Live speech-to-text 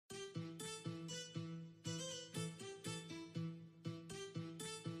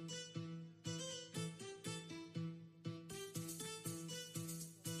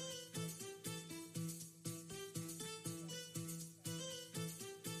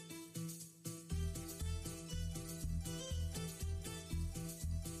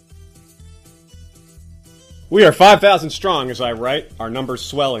We are 5,000 strong as I write, our numbers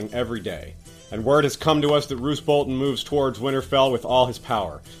swelling every day. And word has come to us that Roose Bolton moves towards Winterfell with all his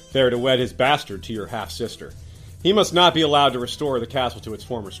power, there to wed his bastard to your half-sister. He must not be allowed to restore the castle to its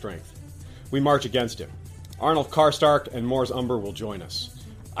former strength. We march against him. Arnold Karstark and Mors Umber will join us.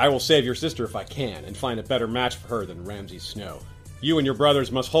 I will save your sister if I can, and find a better match for her than Ramsay Snow. You and your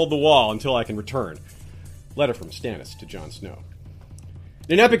brothers must hold the wall until I can return. Letter from Stannis to Jon Snow.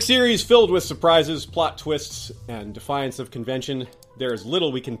 In an epic series filled with surprises, plot twists, and defiance of convention, there is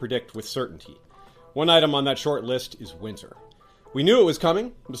little we can predict with certainty. One item on that short list is winter. We knew it was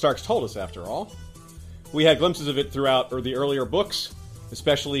coming. The Starks told us, after all. We had glimpses of it throughout the earlier books,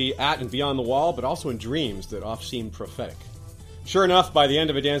 especially at and beyond the wall, but also in dreams that oft seemed prophetic. Sure enough, by the end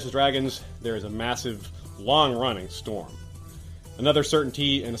of A Dance with Dragons, there is a massive, long-running storm. Another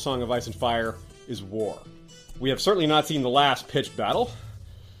certainty in A Song of Ice and Fire is war. We have certainly not seen the last pitched battle.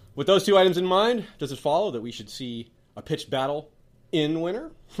 With those two items in mind, does it follow that we should see a pitched battle in winter?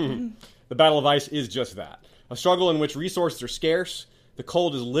 The Battle of Ice is just that. A struggle in which resources are scarce, the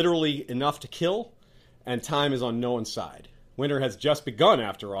cold is literally enough to kill, and time is on no one's side. Winter has just begun,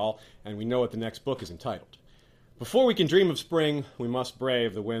 after all, and we know what the next book is entitled. Before we can dream of spring, we must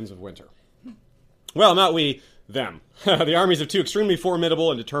brave the winds of winter. Well, not we, them. The armies of two extremely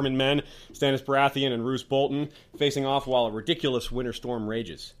formidable and determined men, Stannis Baratheon and Roose Bolton, facing off while a ridiculous winter storm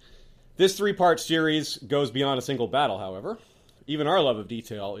rages. This three-part series goes beyond a single battle, however. Even our love of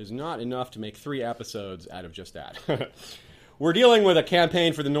detail is not enough to make 3 episodes out of just that. We're dealing with a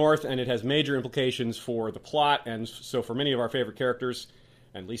campaign for the North, and it has major implications for the plot, and so for many of our favorite characters,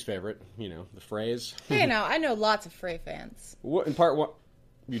 and least favorite, the Freys. Hey, now, I know lots of Frey fans. What, in part 1?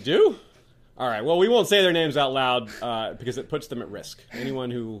 You do? All right, well, we won't say their names out loud because it puts them at risk. Anyone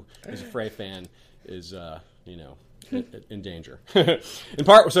who is a Frey fan is, in danger.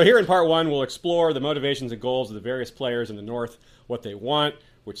 So here in part 1, we'll explore the motivations and goals of the various players in the North, what they want,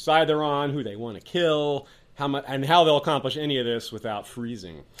 which side they're on, who they want to kill, and how they'll accomplish any of this without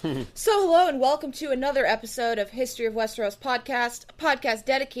freezing. So hello and welcome to another episode of History of Westeros podcast, a podcast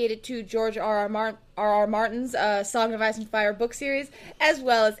dedicated to George R.R. Martin's Song of Ice and Fire book series, as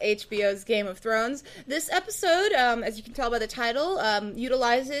well as HBO's Game of Thrones. This episode, as you can tell by the title,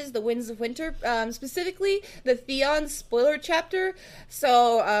 utilizes the Winds of Winter, specifically the Theon spoiler chapter.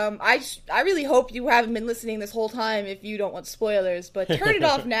 So I really hope you haven't been listening this whole time if you don't want spoilers, but turn it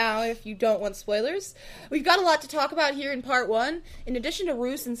off now if you don't want spoilers. We've got a lot to talk about here in part 1. In addition to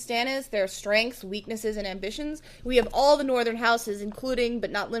Roose and Stannis, their strengths, weaknesses, and ambitions, we have all the northern houses, including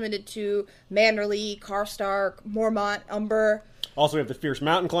but not limited to Manderly, Karstark, Mormont, Umber. Also, we have the fierce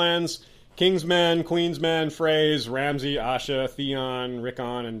mountain clans, Kingsmen, Queensmen, Freys, Ramsay, Asha, Theon,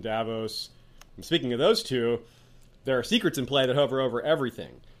 Rickon, and Davos. And speaking of those two, there are secrets in play that hover over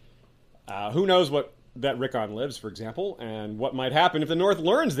everything. Who knows that Rickon lives, for example, and what might happen if the North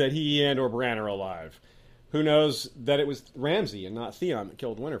learns that he and or Bran are alive. Who knows that it was Ramsay and not Theon that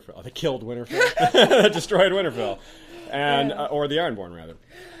killed Winterfell? That killed Winterfell. That destroyed Winterfell. And or the Ironborn, rather.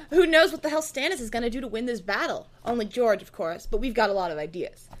 Who knows what the hell Stannis is going to do to win this battle? Only George, of course, but we've got a lot of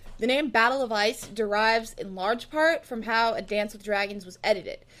ideas. The name Battle of Ice derives in large part from how A Dance with Dragons was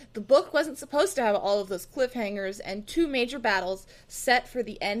edited. The book wasn't supposed to have all of those cliffhangers, and 2 major battles set for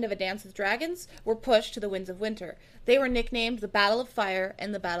the end of A Dance with Dragons were pushed to the Winds of Winter. They were nicknamed the Battle of Fire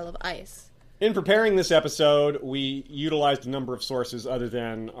and the Battle of Ice. In preparing this episode, we utilized a number of sources other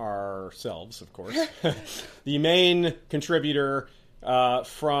than ourselves, of course. The main contributor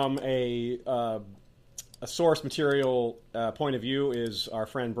from a source material point of view is our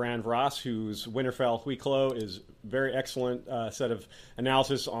friend Bran Voss, whose Winterfell Huiclo is very excellent set of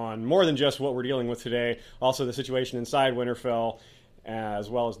analysis on more than just what we're dealing with today, also the situation inside Winterfell, as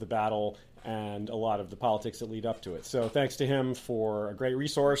well as the battle and a lot of the politics that lead up to it. So thanks to him for a great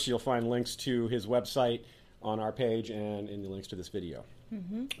resource. You'll find links to his website on our page and in the links to this video.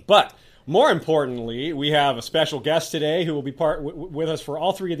 Mm-hmm. But more importantly, we have a special guest today who will be with us for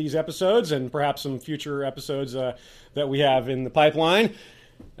all 3 of these episodes and perhaps some future episodes that we have in the pipeline.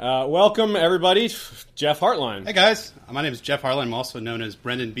 Welcome, everybody, Jeff Hartline. Hey, guys. My name is Jeff Hartline. I'm also known as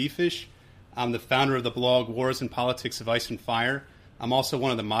Brendan Beefish. I'm the founder of the blog Wars and Politics of Ice and Fire. I'm also one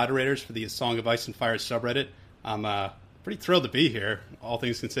of the moderators for the Song of Ice and Fire subreddit. I'm pretty thrilled to be here, all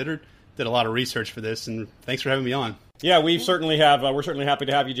things considered. Did a lot of research for this, and thanks for having me on. Yeah, we're certainly happy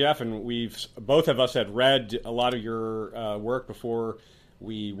to have you, Jeff, and both of us had read a lot of your work before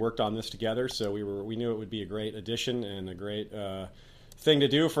we worked on this together, so we knew it would be a great addition and a great thing to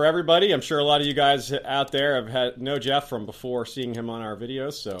do for everybody. I'm sure a lot of you guys out there know Jeff from before seeing him on our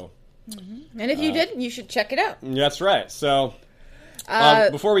videos, so... Mm-hmm. And if you didn't, you should check it out. That's right, so...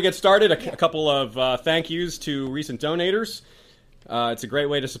 Before we get started, a couple of thank yous to recent donators. It's a great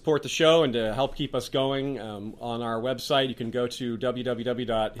way to support the show and to help keep us going. On our website, you can go to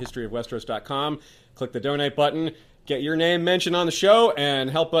www.historyofwesteros.com, click the donate button, get your name mentioned on the show, and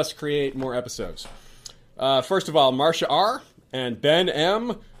help us create more episodes. First of all, Marcia R. and Ben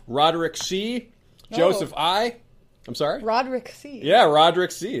M., Roderick C., Joseph I. I'm sorry? Roderick C. Yeah,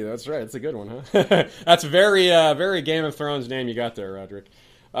 Roderick C. That's right. That's a good one, huh? That's a very, very Game of Thrones name you got there, Roderick.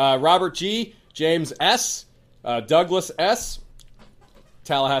 Robert G., James S., Douglas S.,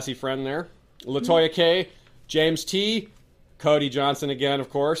 Tallahassee friend there, Latoya K., James T., Cody Johnson again,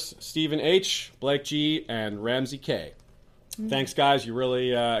 of course, Stephen H., Blake G., and Ramsey K. Thanks, guys. You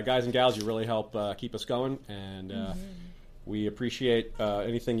really, guys and gals, you really help keep us going, and we appreciate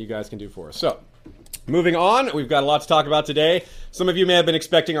anything you guys can do for us. So, moving on, we've got a lot to talk about today. Some of you may have been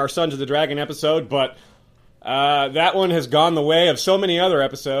expecting our Sons of the Dragon episode, but that one has gone the way of so many other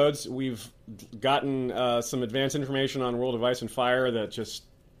episodes. We've gotten some advanced information on World of Ice and Fire that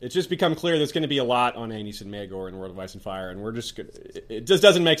it's just become clear there's going to be a lot on Aenys and Maegor in World of Ice and Fire, and it just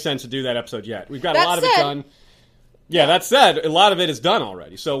doesn't make sense to do that episode yet. We've got a lot of it done. Yeah, that said, a lot of it is done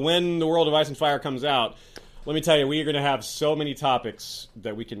already. So when the World of Ice and Fire comes out, let me tell you, we are going to have so many topics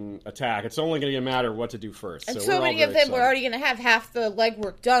that we can attack. It's only going to be a matter of what to do first. And so many of them, we're already going to have half the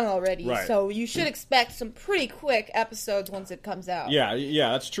legwork done already. Right. So you should expect some pretty quick episodes once it comes out. Yeah,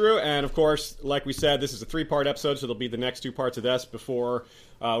 that's true. And of course, like we said, this is a 3-part episode, so there'll be the next 2 parts of this before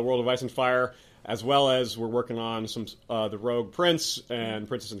World of Ice and Fire, as well as we're working on some the Rogue Prince and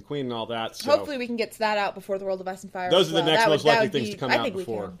Princess and the Queen and all that. So hopefully we can get that out before the World of Ice and Fire. Those are the next most likely things to come out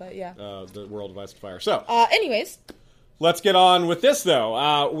before the World of Ice and Fire. So, anyways, let's get on with this,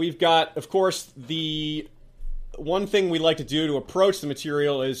 though. We've got, of course, the one thing we like to do to approach the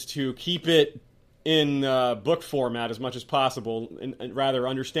material is to keep it in book format as much as possible, and rather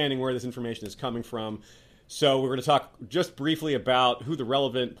understanding where this information is coming from. So we're going to talk just briefly about who the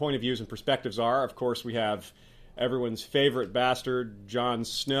relevant point of views and perspectives are. Of course, we have everyone's favorite bastard, Jon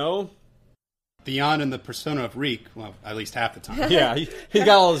Snow. Theon in the persona of Reek, well, at least half the time. Yeah, he's got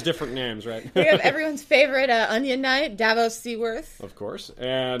all those different names, right? We have everyone's favorite Onion Knight, Davos Seaworth. Of course.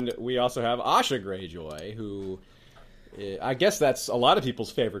 And we also have Asha Greyjoy, who I guess that's a lot of people's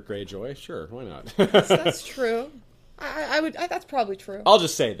favorite Greyjoy. Sure, why not? That's true. That's probably true. I'll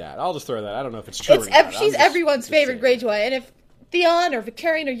just say that. I'll just throw that. I don't know if it's true or not. She's everyone's favorite Greyjoy, and if Theon or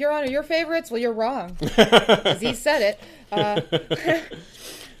Victarion or Euron are your favorites, well, you're wrong. Because he said it.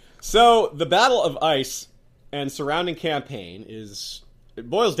 So, the Battle of Ice and surrounding campaign it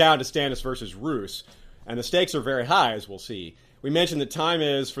boils down to Stannis versus Roose, and the stakes are very high, as we'll see. We mentioned that time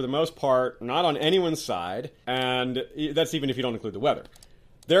is, for the most part, not on anyone's side, and that's even if you don't include the weather.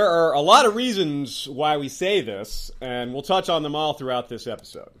 There are a lot of reasons why we say this, and we'll touch on them all throughout this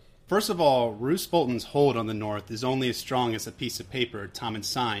episode. First of all, Roose Bolton's hold on the North is only as strong as a piece of paper Tommen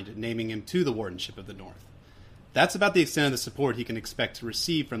signed, naming him to the Wardenship of the North. That's about the extent of the support he can expect to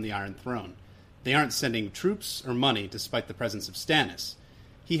receive from the Iron Throne. They aren't sending troops or money despite the presence of Stannis.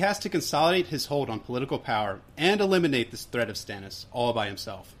 He has to consolidate his hold on political power and eliminate this threat of Stannis all by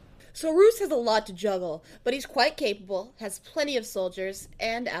himself. So Roose has a lot to juggle, but he's quite capable, has plenty of soldiers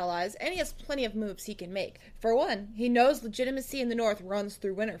and allies, and he has plenty of moves he can make. For one, he knows legitimacy in the North runs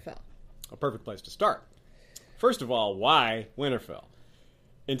through Winterfell. A perfect place to start. First of all, why Winterfell?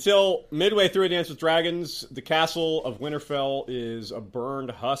 Until midway through A Dance with Dragons, the castle of Winterfell is a burned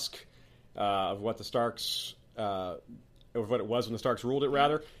husk of what the Starks, of what it was when the Starks ruled it,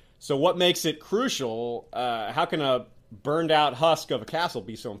 rather. So what makes it crucial? How can a burned-out husk of a castle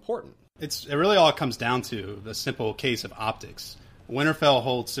be so important? It really all comes down to the simple case of optics. Winterfell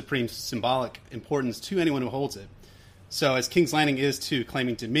holds supreme symbolic importance to anyone who holds it. So as King's Landing is to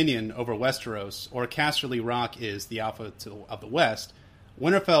claiming dominion over Westeros, or Casterly Rock is the alpha of the West,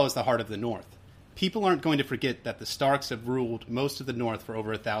 Winterfell is the heart of the North. People aren't going to forget that the Starks have ruled most of the North for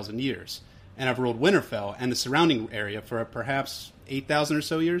over 1,000 years, and have ruled Winterfell and the surrounding area for perhaps 8,000 or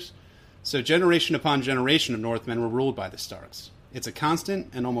so years. So generation upon generation of Northmen were ruled by the Starks. It's a constant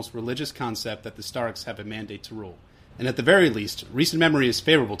and almost religious concept that the Starks have a mandate to rule. And at the very least, recent memory is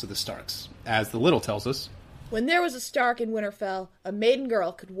favorable to the Starks, as the Little tells us. When there was a Stark in Winterfell, a maiden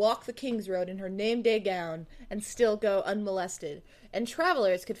girl could walk the King's Road in her name-day gown and still go unmolested, and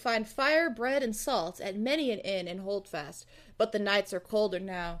travelers could find fire, bread, and salt at many an inn and holdfast. But the nights are colder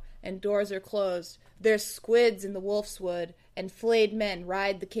now, and doors are closed. There's squids in the Wolf's Wood, and flayed men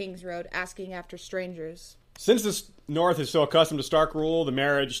ride the King's Road asking after strangers. Since the North is so accustomed to Stark rule, the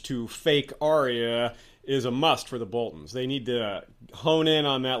marriage to fake Arya is a must for the Boltons. They need to hone in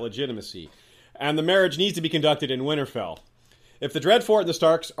on that legitimacy. And the marriage needs to be conducted in Winterfell. If the Dreadfort and the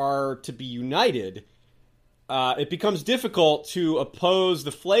Starks are to be united, it becomes difficult to oppose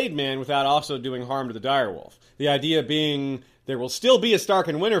the Flayed Man without also doing harm to the Direwolf. The idea being there will still be a Stark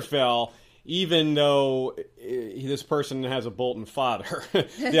in Winterfell, even though this person has a Bolton father.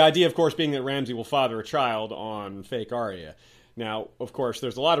 The idea, of course, being that Ramsay will father a child on fake Arya. Now, of course,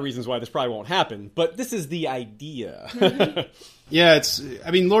 there's a lot of reasons why this probably won't happen, but this is the idea. Yeah,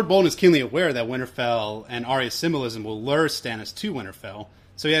 Lord Bolton is keenly aware that Winterfell and Arya's symbolism will lure Stannis to Winterfell.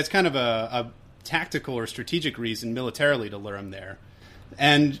 So yeah, it's kind of a tactical or strategic reason militarily to lure him there.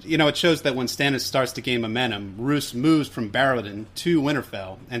 And, it shows that when Stannis starts to gain momentum, Roose moves from Barrowden to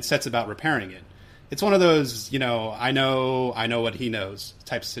Winterfell and sets about repairing it. It's one of those, I know what he knows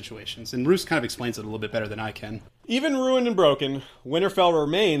types of situations. And Roose kind of explains it a little bit better than I can. Even ruined and broken, Winterfell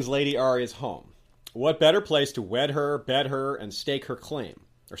remains Lady Arya's home. What better place to wed her, bed her, and stake her claim?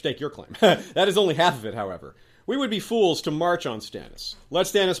 Or stake your claim. That is only half of it, however. We would be fools to march on Stannis. Let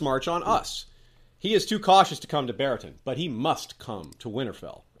Stannis march on us. He is too cautious to come to Barrowden, but he must come to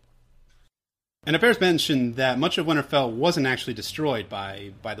Winterfell. And it bears mention that much of Winterfell wasn't actually destroyed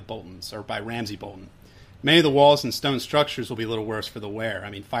by the Boltons, or by Ramsay Bolton. Many of the walls and stone structures will be a little worse for the wear.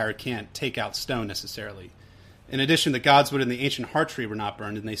 Fire can't take out stone necessarily. In addition, the Godswood and the ancient Hearttree were not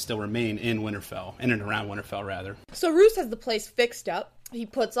burned, and they still remain in Winterfell, in and around Winterfell, rather. So Roose has the place fixed up. He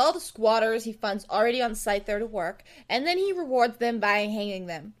puts all the squatters he finds already on site there to work, and then he rewards them by hanging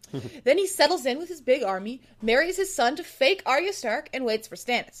them. Then he settles in with his big army, marries his son to fake Arya Stark, and waits for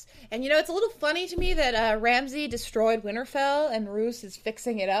Stannis. And it's a little funny to me that Ramsay destroyed Winterfell and Roose is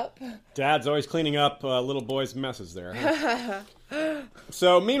fixing it up. Dad's always cleaning up little boys' messes there. Huh?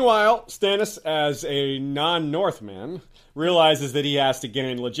 So, meanwhile, Stannis, as a non-Northman, realizes that he has to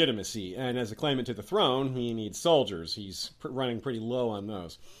gain legitimacy, and as a claimant to the throne, he needs soldiers. He's running pretty low on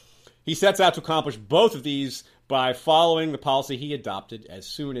those. He sets out to accomplish both of these by following the policy he adopted as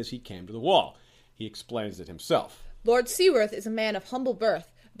soon as he came to the Wall. He explains it himself. Lord Seaworth is a man of humble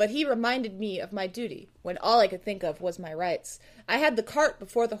birth, but he reminded me of my duty, when all I could think of was my rights. I had the cart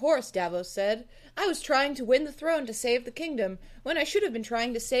before the horse, Davos said. I was trying to win the throne to save the kingdom, when I should have been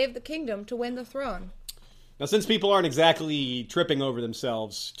trying to save the kingdom to win the throne. Now, since people aren't exactly tripping over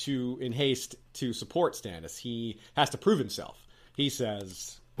themselves in haste to support Stannis, he has to prove himself. He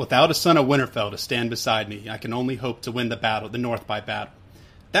says, "Without a son of Winterfell to stand beside me, I can only hope to win the North by battle.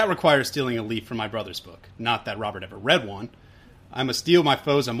 That requires stealing a leaf from my brother's book. Not that Robert ever read one. I must deal my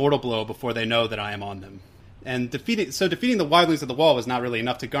foes a mortal blow before they know that I am on them." And defeating the Wildlings of the Wall was not really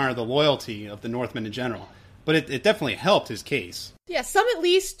enough to garner the loyalty of the Northmen in general. But it definitely helped his case. Yeah, some at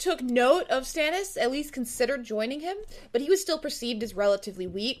least took note of Stannis, at least considered joining him, but he was still perceived as relatively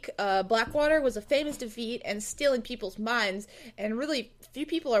weak. Blackwater was a famous defeat and still in people's minds, and really few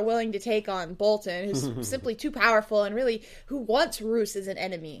people are willing to take on Bolton, who's simply too powerful and really who wants Roose as an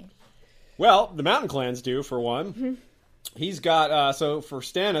enemy. Well, the Mountain Clans do, for one. He's got, so for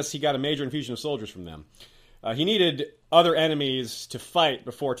Stannis, he got a major infusion of soldiers from them. He needed other enemies to fight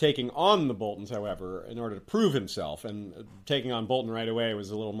before taking on the Boltons, however, in order to prove himself. And taking on Bolton right away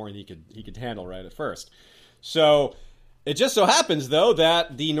was a little more than he could handle right at first. So it just so happens, though,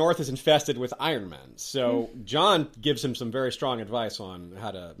 that the North is infested with Iron Men. So Jon gives him some very strong advice on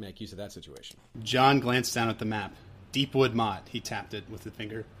how to make use of that situation. Jon glanced down at the map. Deepwood Motte, he tapped it with a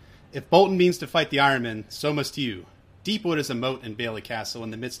finger. If Bolton means to fight the Iron Men, so must you. Deepwood is a moat in Bailey Castle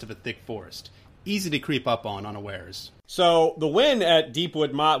in the midst of a thick forest. Easy to creep up on unawares. So the win at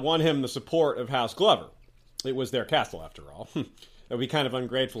Deepwood Motte won him the support of House Glover. It was their castle, after all. It would be kind of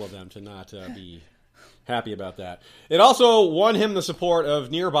ungrateful of them to not be happy about that. It also won him the support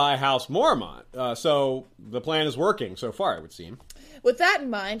of nearby House Mormont. So the plan is working so far, it would seem. With that in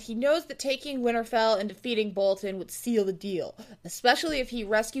mind, he knows that taking Winterfell and defeating Bolton would seal the deal, especially if he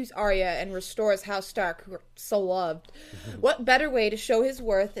rescues Arya and restores House Stark, who are so loved. What better way to show his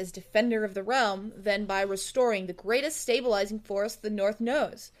worth as defender of the realm than by restoring the greatest stabilizing force the North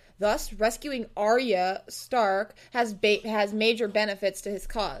knows? Thus, rescuing Arya Stark has major benefits to his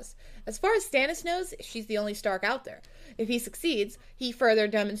cause. As far as Stannis knows, she's the only Stark out there. If he succeeds, he further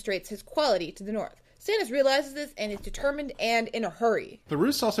demonstrates his quality to the North. Stannis realizes this and is determined and in a hurry. But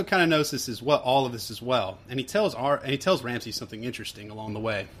Roose also kind of knows all of this as well, and he tells Ramsay something interesting along the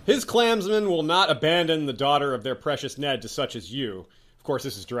way. His clansmen will not abandon the daughter of their precious Ned to such as you. Of course,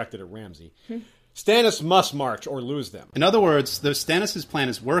 this is directed at Ramsay. Stannis must march or lose them. In other words, though Stannis' plan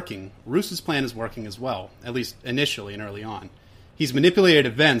is working, Roose's plan is working as well, at least initially and early on. He's manipulated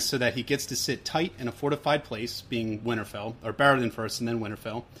events so that he gets to sit tight in a fortified place, being Winterfell, or Barrowden first and then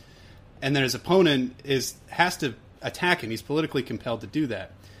Winterfell. And then his opponent has to attack him. He's politically compelled to do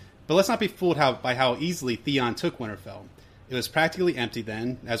that. But let's not be fooled by how easily Theon took Winterfell. It was practically empty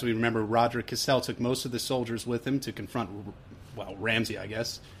then. As we remember, Roderick Cassell took most of the soldiers with him to confront, well, Ramsay, I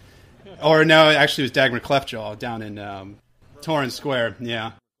guess. Or no, actually it was Dagmar Cleftjaw down in Torrance Square,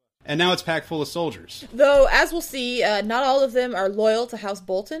 yeah. And now it's packed full of soldiers. Though, as we'll see, not all of them are loyal to House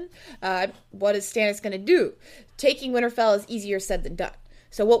Bolton. What is Stannis going to do? Taking Winterfell is easier said than done.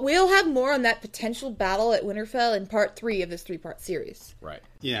 So we'll have more on that potential battle at Winterfell in part 3 of this 3-part series. Right.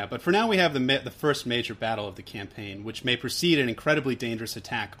 Yeah, but for now we have the first major battle of the campaign, which may precede an incredibly dangerous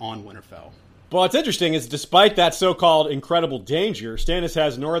attack on Winterfell. But what's interesting is despite that so-called incredible danger, Stannis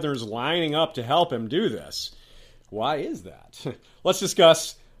has Northerners lining up to help him do this. Why is that? Let's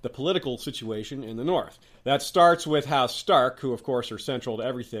discuss the political situation in the North. That starts with House Stark, who of course are central to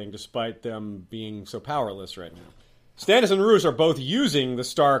everything despite them being so powerless right now. Stannis and Roose are both using the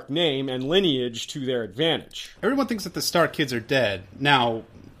Stark name and lineage to their advantage. Everyone thinks that the Stark kids are dead now,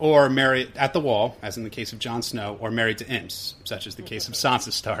 or married at the Wall, as in the case of Jon Snow, or married to imps, such as the case of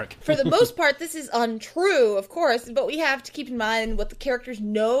Sansa Stark. For the most part, this is untrue, of course, but we have to keep in mind what the characters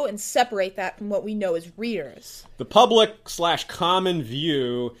know and separate that from what we know as readers. The public/common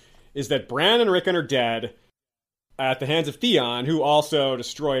view is that Bran and Rickon are dead at the hands of Theon, who also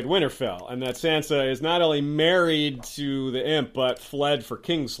destroyed Winterfell, and that Sansa is not only married to the imp, but fled for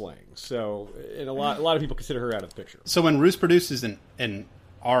kingslaying. So a lot of people consider her out of the picture. So when Roose produces an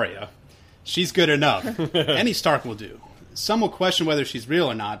Arya, she's good enough. Any Stark will do. Some will question whether she's real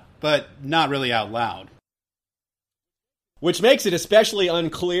or not, but not really out loud. Which makes it especially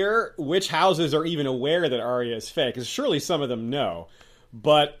unclear which houses are even aware that Arya is fake, because surely some of them know.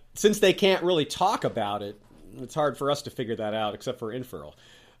 But since they can't really talk about it, it's hard for us to figure that out, except for Inferal.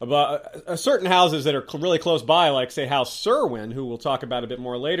 But certain houses that are really close by, like, say, House Serwyn, who we'll talk about a bit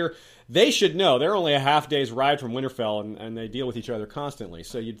more later, they should know. They're only a half day's ride from Winterfell, and they deal with each other constantly.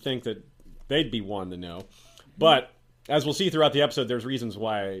 So you'd think that they'd be one to know. But as we'll see throughout the episode, there's reasons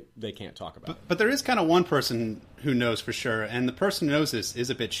why they can't talk about it. But there is kind of one person who knows for sure, and the person who knows this is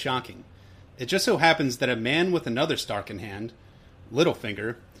a bit shocking. It just so happens that a man with another Stark in hand,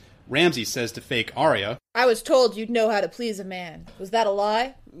 Littlefinger, Ramsay says to fake Arya, I was told you'd know how to please a man. Was that a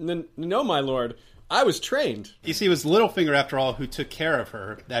lie? No, my lord. I was trained. You see, it was Littlefinger, after all, who took care of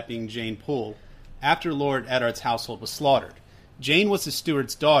her, that being Jane Poole, after Lord Eddard's household was slaughtered. Jane was the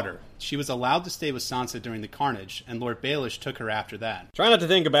steward's daughter. She was allowed to stay with Sansa during the carnage, and Lord Baelish took her after that. Try not to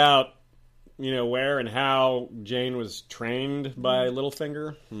think about, where and how Jane was trained by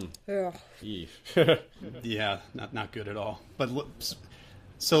Littlefinger. Ugh. Yeah, not good at all. But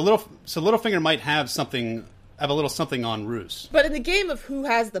So Littlefinger might have a little something on Roose. But in the game of who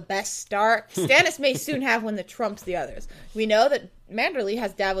has the best Stark, Stannis may soon have one that trumps the others. We know that Manderley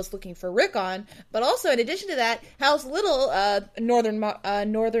has Davos looking for Rickon, but also in addition to that, House Little, Northern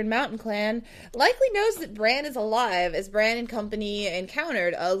Mountain Clan, likely knows that Bran is alive, as Bran and company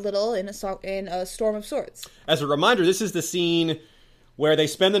encountered a Little in a Storm of Swords. As a reminder, this is the scene where they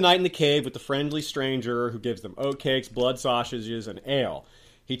spend the night in the cave with the friendly stranger who gives them oatcakes, blood sausages, and ale.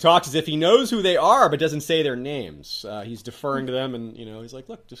 He talks as if he knows who they are, but doesn't say their names. He's deferring to them, and he's like,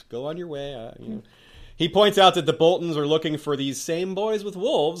 "Look, just go on your way." He points out that the Boltons are looking for these same boys with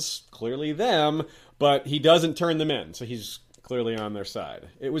wolves, clearly them, but he doesn't turn them in, so he's clearly on their side.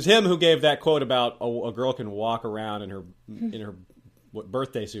 It was him who gave that quote about a girl can walk around in her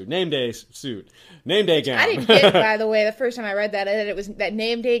birthday suit, name day gown. I didn't get it, by the way, the first time I read that, it was that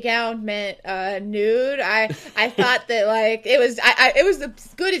name day gown meant nude. I thought that it was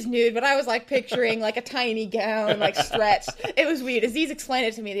as good as nude, but I was picturing a tiny gown, stretched. It was weird. Aziz explained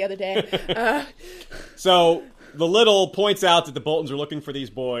it to me the other day. So the Little points out that the Boltons are looking for these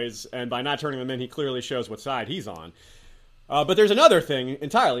boys, and by not turning them in, he clearly shows what side he's on. But there's another thing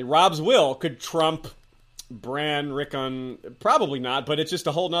entirely. Robb's will could trump Bran, Rickon, probably not, but it's just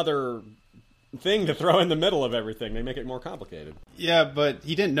a whole nother thing to throw in the middle of everything. They make it more complicated. Yeah, but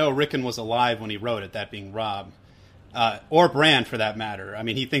he didn't know Rickon was alive when he wrote it, that being Robb. Or Bran, for that matter. I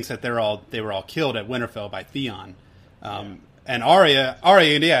mean, he thinks that they were all killed at Winterfell by Theon. And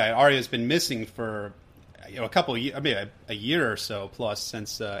Arya's been missing for a year or so plus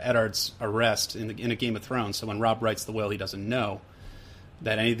since Eddard's arrest in a Game of Thrones. So when Robb writes the will, he doesn't know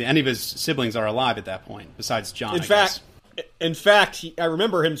that any of his siblings are alive at that point, besides Jon. In fact, I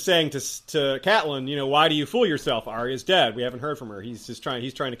remember him saying to Catelyn, why do you fool yourself? Arya's dead. We haven't heard from her. He's trying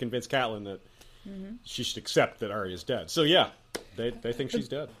to convince Catelyn that she should accept that Arya's dead. So yeah, they think she's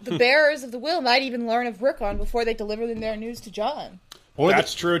dead. The bearers of the will might even learn of Rickon before they deliver their news to Jon.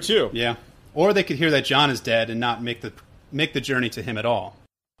 That's true too. Yeah, or they could hear that Jon is dead and not make the journey to him at all.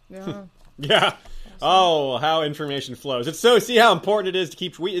 Yeah. Yeah. Oh, how information flows. It's so, see how important it is to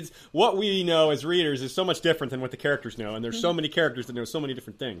keep, it's what we know as readers is so much different than what the characters know, and there's so many characters that know so many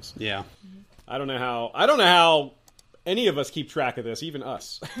different things. Yeah. I don't know how any of us keep track of this, even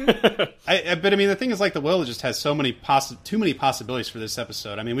us. But I mean, the thing is, like, the will just has so many too many possibilities for this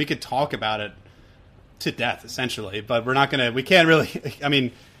episode. I mean, we could talk about it to death, essentially, but we can't really, I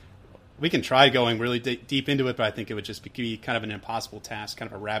mean, we can try going really deep into it, but I think it would just be kind of an impossible task,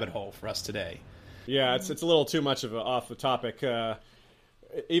 kind of a rabbit hole for us today. Yeah, it's a little too much of off the topic.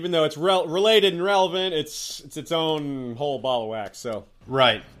 Even though it's related and relevant, it's its own whole ball of wax. So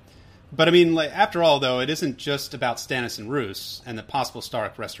right, but I mean, like, after all, though, it isn't just about Stannis and Roose and the possible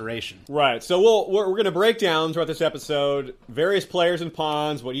Stark restoration. Right. So we're going to break down throughout this episode various players and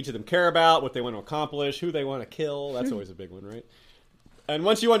pawns, what each of them care about, what they want to accomplish, who they want to kill. That's always a big one, right? And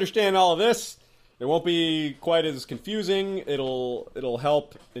once you understand all of this, it won't be quite as confusing. It'll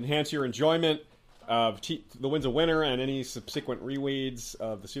help enhance your enjoyment of The Winds of Winter and any subsequent rereads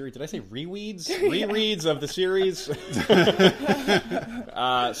of the series. Did I say rereads? Rereads of the series.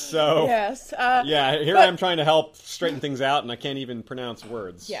 So yes. Here I am trying to help straighten things out, and I can't even pronounce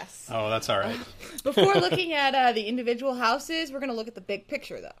words. Yes. Oh, that's all right. Before looking at the individual houses, we're going to look at the big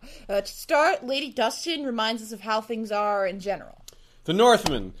picture, though. To start, Lady Dustin reminds us of how things are in general. The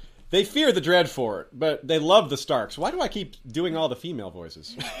Northmen, they fear the Dreadfort, but they love the Starks. Why do I keep doing all the female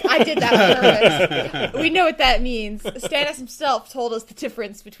voices? I did that on purpose. We know what that means. Stannis himself told us the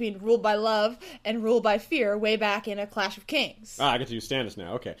difference between rule by love and rule by fear way back in A Clash of Kings. I get to use Stannis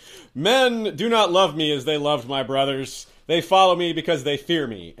now. Okay. Men do not love me as they loved my brothers. They follow me because they fear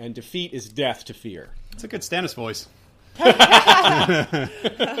me, and defeat is death to fear. It's a good Stannis voice.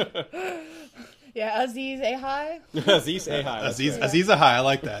 Yeah, Aziz Ahai. Aziz Ahai. Aziz Ahai, I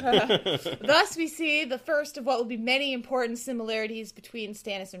like that. Thus, we see the first of what will be many important similarities between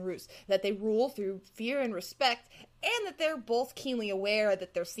Stannis and Roose. That they rule through fear and respect, and that they're both keenly aware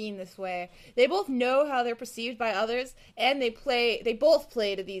that they're seen this way. They both know how they're perceived by others, and they both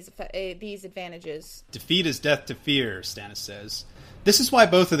play to these advantages. Defeat is death to fear, Stannis says. This is why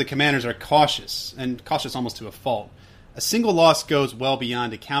both of the commanders are cautious, and cautious almost to a fault. A single loss goes well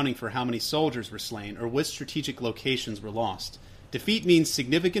beyond accounting for how many soldiers were slain or which strategic locations were lost. Defeat means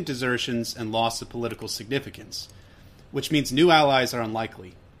significant desertions and loss of political significance, which means new allies are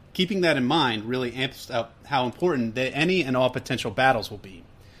unlikely. Keeping that in mind really amps up how important any and all potential battles will be.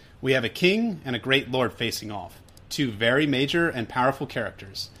 We have a king and a great lord facing off, two very major and powerful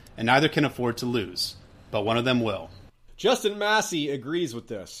characters, and neither can afford to lose, but one of them will. Justin Massey agrees with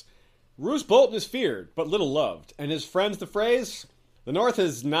this. Roose Bolton is feared, but little loved, and his friends the Freys? The North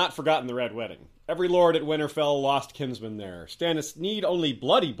has not forgotten the Red Wedding. Every lord at Winterfell lost kinsmen there. Stannis need only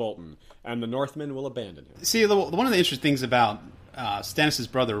bloody Bolton, and the Northmen will abandon him. See, one of the interesting things about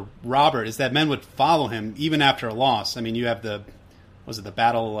Stannis' brother Robert is that men would follow him even after a loss. I mean, you have the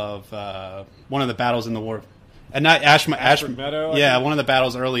battle of one of the battles in the war, and not Ashford Meadow. Yeah, one of the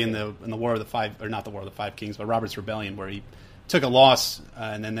battles early in the War of the Five, or not the War of the Five Kings, but Robert's Rebellion, where he took a loss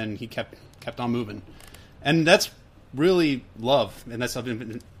and then he kept on moving, and that's really love, and that's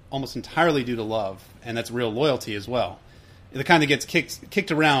almost entirely due to love, and that's real loyalty as well. The kind that gets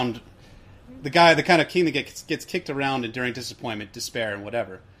kicked around, the kind of king that gets kicked around during disappointment, despair, and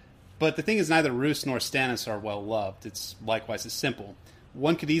whatever. But the thing is, neither Roose nor Stannis are well loved. It's likewise as simple.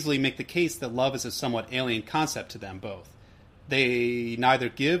 One could easily make the case that love is a somewhat alien concept to them both. They neither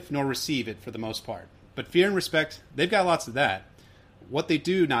give nor receive it for the most part. But fear and respect, they've got lots of that. What they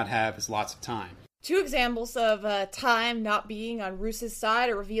do not have is lots of time. Two examples of time not being on Roose's side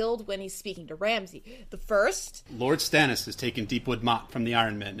are revealed when he's speaking to Ramsay. The first, Lord Stannis has taken Deepwood Motte from the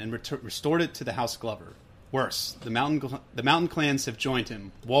Iron Men and restored it to the House Glover. Worse, the mountain clans have joined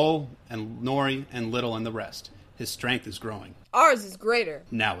him, Wool and Nori and Little and the rest. His strength is growing. Ours is greater.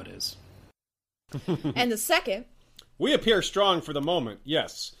 Now it is. And the second, we appear strong for the moment,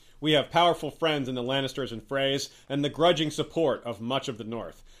 yes. We have powerful friends in the Lannisters and Freys, and the grudging support of much of the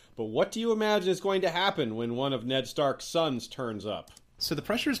North. But what do you imagine is going to happen when one of Ned Stark's sons turns up? So the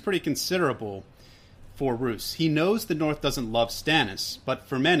pressure is pretty considerable for Roose. He knows the North doesn't love Stannis, but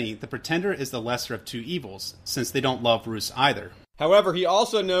for many, the Pretender is the lesser of two evils, since they don't love Roose either. However, he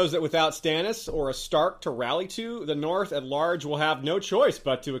also knows that without Stannis or a Stark to rally to, the North at large will have no choice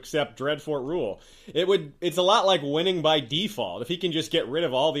but to accept Dreadfort rule. It's a lot like winning by default. If he can just get rid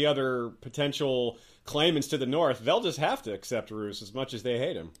of all the other potential claimants to the North, they'll just have to accept Roose as much as they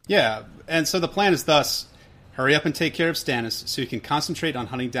hate him. Yeah, and so the plan is thus, hurry up and take care of Stannis so he can concentrate on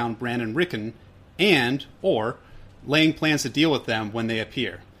hunting down Bran and Rickon or laying plans to deal with them when they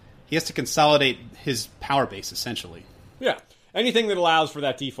appear. He has to consolidate his power base, essentially. Yeah. Anything that allows for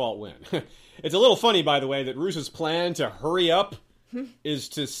that default win. It's a little funny, by the way, that Roos's plan to hurry up is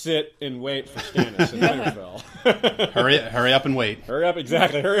to sit and wait for Stannis in Winterfell. Hurry up and wait. Hurry up,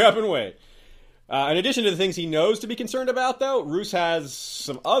 exactly. Hurry up and wait. In addition to the things he knows to be concerned about, though, Roose has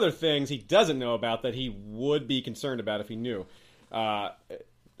some other things he doesn't know about that he would be concerned about if he knew.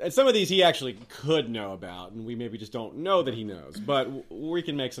 And some of these he actually could know about, and we maybe just don't know that he knows. But we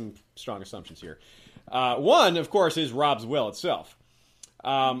can make some strong assumptions here. One, of course, is Robb's will itself.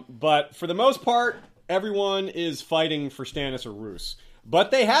 But for the most part, everyone is fighting for Stannis or Roose.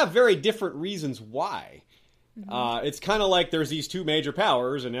 But they have very different reasons why. It's kind of like there's these two major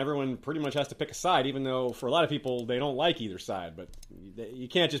powers, and everyone pretty much has to pick a side, even though for a lot of people they don't like either side. But you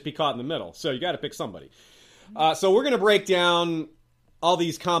can't just be caught in the middle, so you got to pick somebody. So we're going to break down all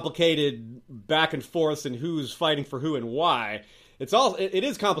these complicated back and forths and who's fighting for who and why. It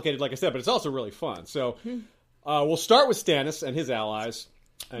is complicated, like I said, but it's also really fun. So we'll start with Stannis and his allies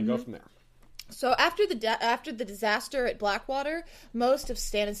and go from there. So after the disaster at Blackwater, most of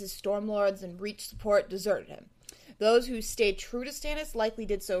Stannis' Stormlords and Reach support deserted him. Those who stayed true to Stannis likely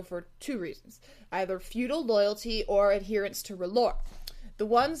did so for two reasons, either feudal loyalty or adherence to R'hllor. The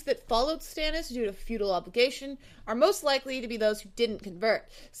ones that followed Stannis due to feudal obligation are most likely to be those who didn't convert,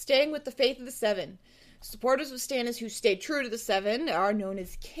 staying with the faith of the Seven. Supporters of Stannis who stayed true to the Seven are known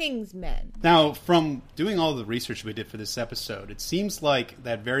as Kingsmen. Now, from doing all the research we did for this episode, it seems like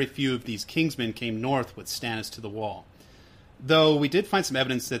that very few of these Kingsmen came north with Stannis to the Wall. Though we did find some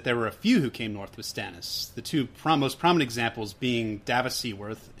evidence that there were a few who came north with Stannis, the two most prominent examples being Davos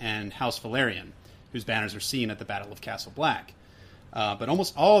Seaworth and House Valyrian, whose banners are seen at the Battle of Castle Black. But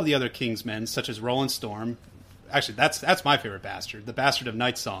almost all of the other Kingsmen, such as Roland Storm, actually, that's my favorite bastard, the Bastard of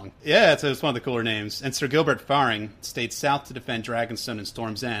Night Song. Yeah, it's one of the cooler names. And Sir Gilbert Faring stayed south to defend Dragonstone and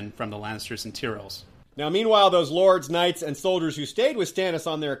Storm's End from the Lannisters and Tyrells. Now, meanwhile, those lords, knights, and soldiers who stayed with Stannis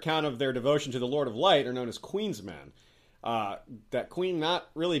on their account of their devotion to the Lord of Light are known as Queensmen. That queen not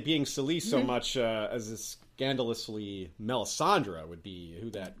really being Selyse so much as is scandalously Melisandre would be who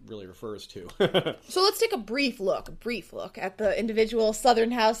that really refers to. So let's take a brief look at the individual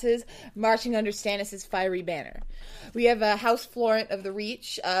southern houses marching under Stannis' fiery banner. We have House Florent of the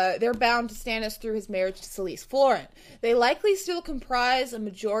Reach. They're bound to Stannis through his marriage to Selyse Florent. They likely still comprise a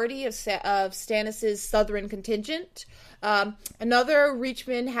majority of Stannis' southern contingent. Another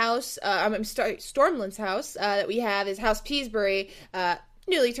Reachman house, Stormland's house that we have is House Peasbury,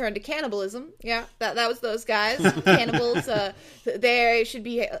 newly turned to cannibalism. Yeah, that was those guys. Cannibals. There should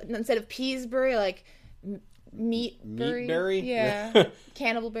be, instead of Peasbury, like Meatberry. Meatberry? Yeah.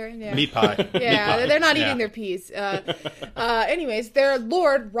 Cannibalberry. Yeah. Meat pie. Yeah, they're not eating their peas. Anyways, their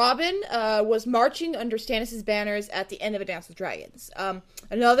lord, Robin, was marching under Stannis' banners at the end of A Dance with Dragons.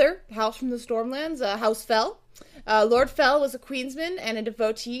 Another house from the Stormlands, House Fell. Lord Fell was a Queensman and a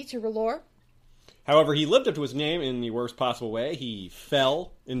devotee to R'hllor. However, he lived up to his name in the worst possible way. He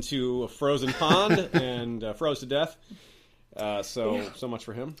fell into a frozen pond and froze to death. So much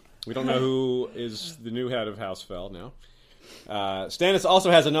for him. We don't know who is the new head of House Fell now. Stannis also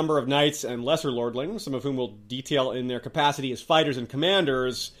has a number of knights and lesser lordlings, some of whom we'll detail in their capacity as fighters and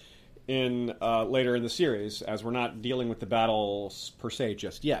commanders later in the series, as we're not dealing with the battles per se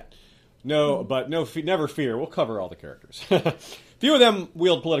just yet. Never fear. We'll cover all the characters. Few of them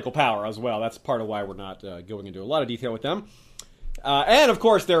wield political power as well. That's part of why we're not going into a lot of detail with them. And of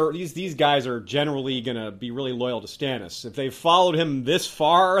course, these guys are generally going to be really loyal to Stannis. If they've followed him this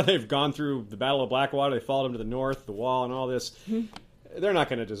far, they've gone through the Battle of Blackwater, they followed him to the north, the Wall, and all this. They're not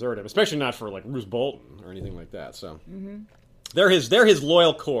going to desert him, especially not for like Roose Bolton or anything like that. So they're his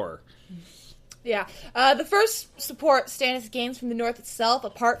loyal core. Yeah. The first support Stannis gains from the north itself,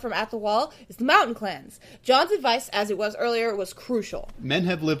 apart from at the Wall, is the mountain clans. Jon's advice, as it was earlier, was crucial. Men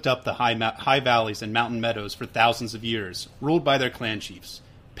have lived up the high valleys and mountain meadows for thousands of years, ruled by their clan chiefs.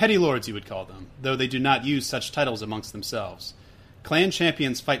 Petty lords, you would call them, though they do not use such titles amongst themselves. Clan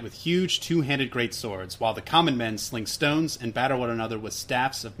champions fight with huge two-handed great swords, while the common men sling stones and batter one another with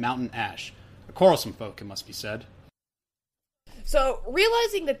staffs of mountain ash. A quarrelsome folk, it must be said. So,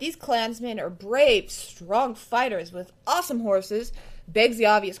 realizing that these clansmen are brave, strong fighters with awesome horses begs the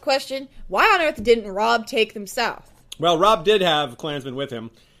obvious question, why on earth didn't Robb take them south? Well, Robb did have clansmen with him,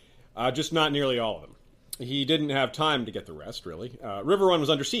 just not nearly all of them. He didn't have time to get the rest, really. Riverrun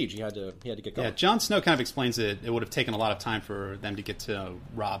was under siege. He had to get going. Yeah, Jon Snow kind of explains that it would have taken a lot of time for them to get to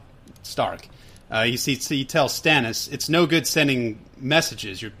Robb Stark. He tells Stannis, it's no good sending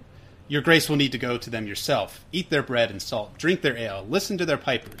messages. Your grace will need to go to them yourself. Eat their bread and salt, drink their ale, listen to their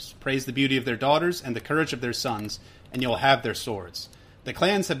pipers, praise the beauty of their daughters and the courage of their sons, and you'll have their swords. The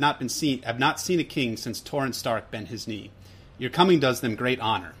clans have not seen a king since Torrent Stark bent his knee. Your coming does them great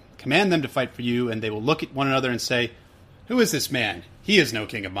honor. Command them to fight for you, and they will look at one another and say, 'Who is this man? He is no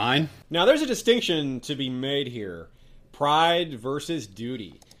king of mine.'" Now, there's a distinction to be made here. Pride versus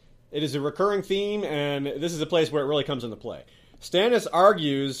duty. It is a recurring theme, and this is a place where it really comes into play. Stannis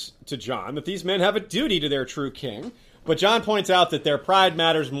argues to Jon that these men have a duty to their true king, but Jon points out that their pride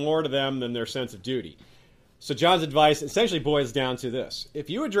matters more to them than their sense of duty. So Jon's advice essentially boils down to this. If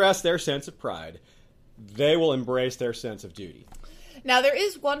you address their sense of pride, they will embrace their sense of duty. Now, there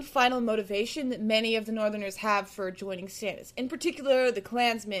is one final motivation that many of the Northerners have for joining Stannis. In particular, the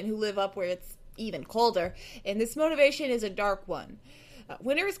clansmen who live up where it's even colder. And this motivation is a dark one.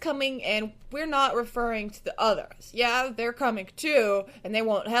 Winter is coming, and we're not referring to the others. Yeah, they're coming too, and they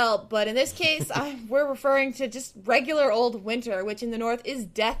won't help. But in this case, we're referring to just regular old winter, which in the North is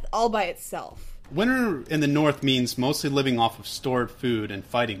death all by itself. Winter in the North means mostly living off of stored food and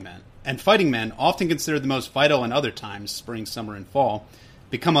fighting men. And fighting men, often considered the most vital in other times, spring, summer, and fall,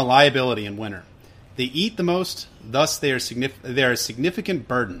 become a liability in winter. They eat the most, thus they are a significant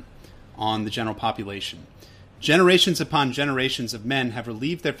burden on the general population. Generations upon generations of men have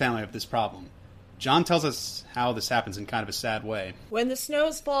relieved their family of this problem. Jon tells us how this happens in kind of a sad way. When the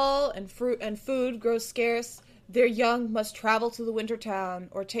snows fall and fruit and food grows scarce, their young must travel to the winter town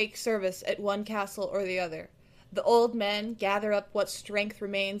or take service at one castle or the other. The old men gather up what strength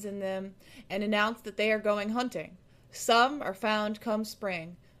remains in them and announce that they are going hunting. Some are found come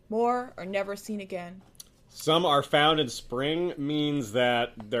spring. More are never seen again. Some are found in spring means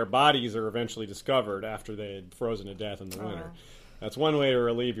that their bodies are eventually discovered after they had frozen to death in the winter. That's one way to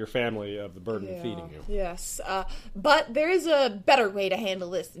relieve your family of the burden of feeding you. Yes. But there is a better way to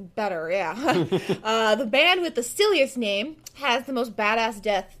handle this. Better, yeah. The man with the silliest name has the most badass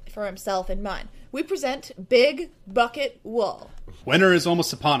death for himself in mind. We present Big Bucket Wool. Winter is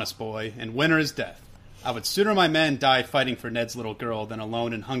almost upon us, boy, and winter is death. I would sooner my men die fighting for Ned's little girl than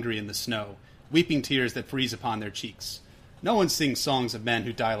alone and hungry in the snow, weeping tears that freeze upon their cheeks. No one sings songs of men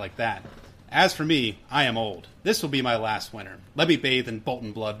who die like that. As for me, I am old. This will be my last winter. Let me bathe in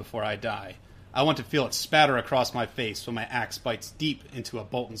Bolton blood before I die. I want to feel it spatter across my face when my axe bites deep into a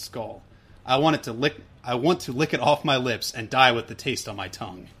Bolton skull. I want to lick it off my lips and die with the taste on my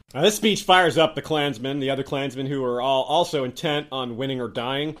tongue. Now, this speech fires up the clansmen, the other clansmen who are all also intent on winning or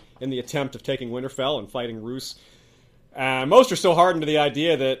dying in the attempt of taking Winterfell and fighting Roose. Most are so hardened to the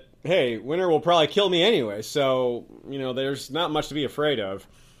idea that, hey, winter will probably kill me anyway, so, there's not much to be afraid of.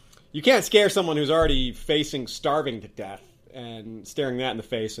 You can't scare someone who's already facing starving to death and staring that in the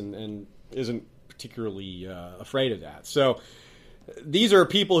face and isn't particularly afraid of that. So these are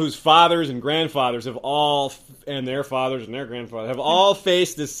people whose fathers and grandfathers have all, and their fathers and their grandfathers, have all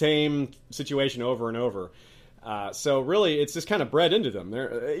faced this same situation over and over. So really, it's just kind of bred into them.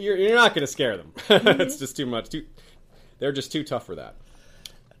 You're not going to scare them. It's just too much. They're just too tough for that.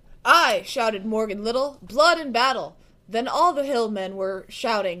 "Aye," shouted Morgan Little, "blood and battle." Then all the hillmen were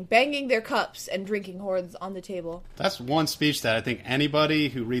shouting, banging their cups, and drinking horns on the table. That's one speech that I think anybody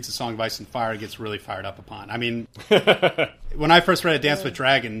who reads A Song of Ice and Fire gets really fired up upon. I mean, when I first read A Dance with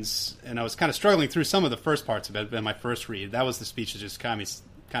Dragons, and I was kind of struggling through some of the first parts of it in my first read, that was the speech that just kind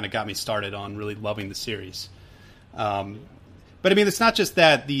of got me started on really loving the series. But I mean, it's not just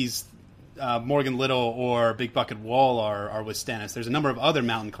that these Morgan Little or Big Bucket Wall are with Stannis. There's a number of other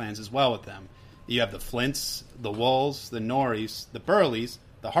mountain clans as well with them. You have the Flints, the Wulls, the Norries, the Burleys,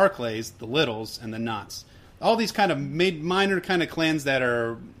 the Harklays, the Littles, and the Knots. All these kind of minor kind of clans that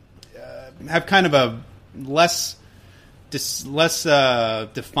are have kind of a less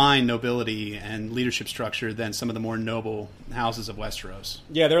defined nobility and leadership structure than some of the more noble houses of Westeros.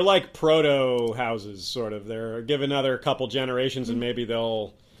 Yeah, they're like proto houses, sort of. They're given another couple generations, and maybe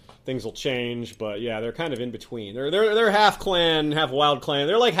things will change, but yeah, they're kind of in between. They're half clan, half wild clan.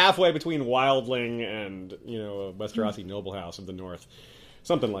 They're like halfway between wildling and, a Westerosi noble house of the north.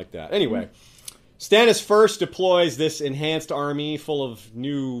 Something like that. Anyway, Stannis first deploys this enhanced army full of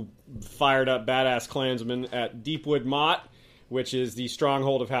new, fired up, badass clansmen at Deepwood Motte, which is the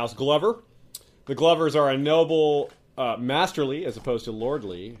stronghold of House Glover. The Glovers are a noble, masterly, as opposed to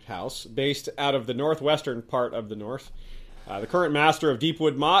lordly, house, based out of the northwestern part of the north. The current master of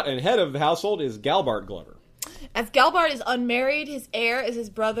Deepwood Motte and head of the household is Galbart Glover. As Galbart is unmarried, his heir is his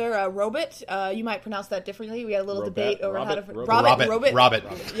brother Robert. You might pronounce that differently. We had a little debate over how to... Robert.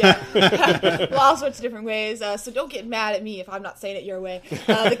 Yeah. Well, all sorts of different ways. So don't get mad at me if I'm not saying it your way.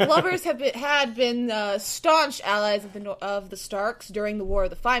 The Glovers had been staunch allies of the Starks during the War of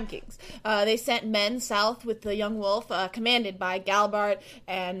the Five Kings. They sent men south with the young wolf, commanded by Galbart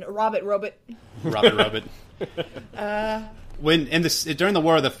and Robert. during the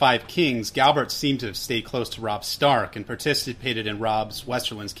War of the Five Kings, Galbart seemed to have stayed close to Robb Stark and participated in Robb's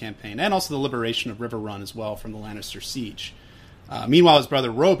Westerlands campaign, and also the liberation of River Run as well from the Lannister siege. Meanwhile, his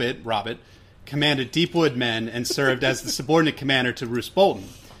brother Robert commanded Deepwood men and served as the subordinate commander to Roose Bolton,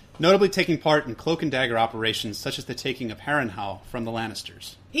 notably taking part in cloak and dagger operations such as the taking of Harrenhal from the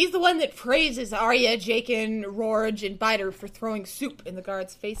Lannisters. He's the one that praises Arya, Jaqen, Rorge, and Biter for throwing soup in the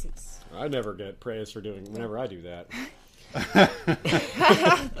guards' faces. I never get praise for doing whenever I do that.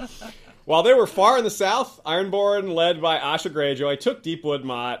 While they were far in the south, Ironborn, led by Asha Greyjoy, took Deepwood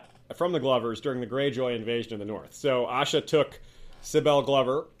Motte from the Glovers during the Greyjoy invasion of the north. So Asha took Sibel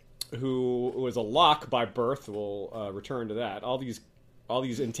Glover, who was a Locke by birth. We'll return to that. All these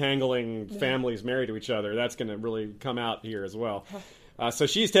entangling families married to each other. That's going to really come out here as well. So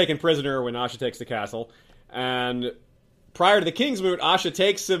she's taken prisoner when Asha takes the castle. And prior to the Kingsmoot, Asha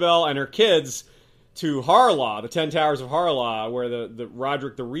takes Sibel and her kids to Harlaw, the 10 Towers of Harlaw, where the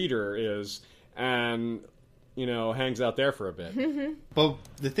Roderick the Reader is, and, hangs out there for a bit. But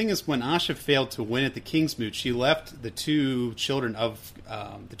the thing is, when Asha failed to win at the Kingsmoot, she left the two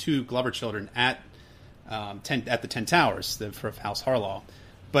Glover children at the 10 Towers for House Harlaw.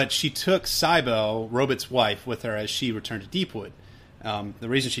 But she took Sibel, Robert's wife, with her as she returned to Deepwood. The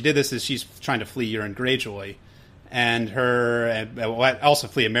reason she did this is she's trying to flee Euron Greyjoy, and also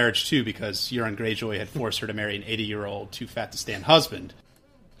flee a marriage too, because Euron Greyjoy had forced her to marry an 80-year-old too fat to stand husband.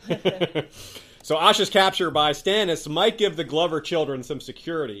 So Asha's capture by Stannis might give the Glover children some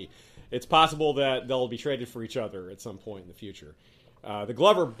security. It's possible that they'll be traded for each other at some point in the future. The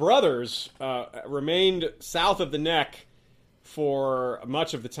Glover brothers remained south of the Neck for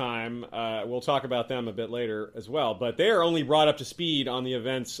much of the time. We'll talk about them a bit later as well. But they are only brought up to speed on the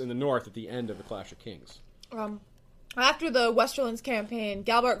events in the north at the end of the Clash of Kings. After the Westerlands campaign,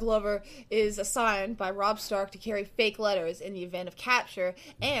 Galbart Glover is assigned by Robb Stark to carry fake letters in the event of capture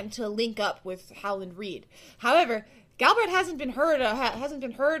and to link up with Howland Reed. However, Galbart hasn't been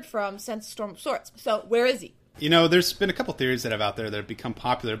heard from since Storm of Swords. So where is he? There's been a couple theories that have out there that have become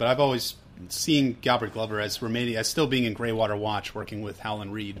popular, but I've always seen Galbart Glover as still being in Greywater Watch, working with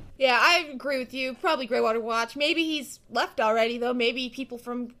Howland Reed. Yeah, I agree with you. Probably Greywater Watch. Maybe he's left already, though. Maybe people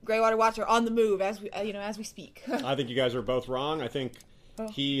from Greywater Watch are on the move as we speak. I think you guys are both wrong. I think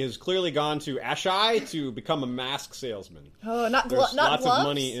he has clearly gone to Ashai to become a mask salesman. Oh, not There's not lots gloves? of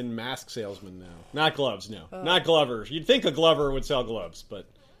money in mask salesmen now. Not gloves, no. Not Glovers. You'd think a Glover would sell gloves, but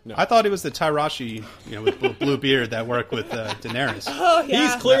no. I thought it was the Tyrashi, with blue beard that worked with Daenerys. Oh, yeah.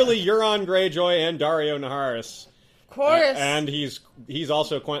 He's clearly Euron Greyjoy and Dario Naharis. Of course. And he's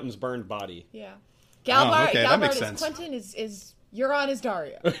also Quentin's burned body. Yeah. Galbart, okay, that Galbart makes is sense. Quentin, is Euron is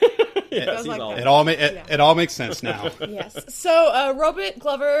Dario. Yes, he's like all that. It all makes sense now. Yes. So, Robert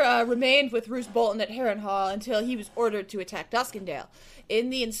Glover remained with Roose Bolton at Harrenhal until he was ordered to attack Duskendale. In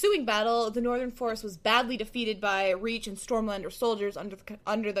the ensuing battle, the Northern Force was badly defeated by Reach and Stormlander soldiers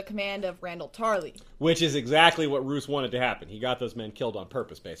under the command of Randall Tarley. Which is exactly what Roose wanted to happen. He got those men killed on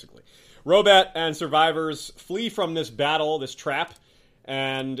purpose, basically. Robert and survivors flee from this battle, this trap,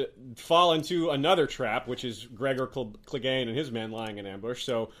 and fall into another trap, which is Gregor Clegane and his men lying in ambush.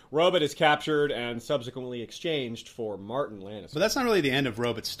 So Robert is captured and subsequently exchanged for Martin Lannister. But that's not really the end of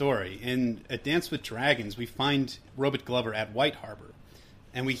Robert's story. In A Dance with Dragons, we find Robert Glover at White Harbor.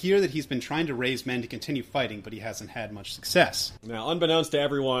 And we hear that he's been trying to raise men to continue fighting, but he hasn't had much success. Now, unbeknownst to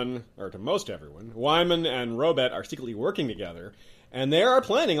everyone, or to most everyone, Wyman and Robert are secretly working together, and they are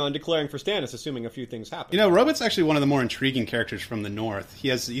planning on declaring for Stannis, assuming a few things happen. Robert's actually one of the more intriguing characters from the North.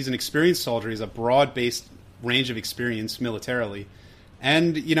 He's an experienced soldier. He's a broad-based range of experience militarily.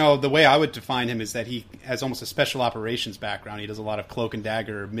 And, the way I would define him is that he has almost a special operations background. He does a lot of cloak and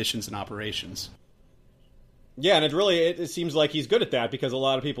dagger missions and operations. Yeah, and it seems like he's good at that because a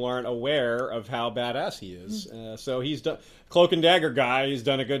lot of people aren't aware of how badass he is. So he's done cloak and dagger guy. He's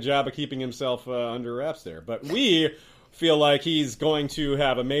done a good job of keeping himself under wraps there. But we feel like he's going to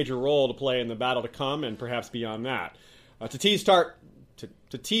have a major role to play in the battle to come, and perhaps beyond that. To tease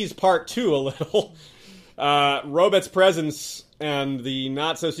part two a little, Robert's presence and the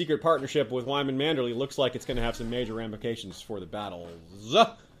not so secret partnership with Wyman Manderley looks like it's going to have some major ramifications for the battles,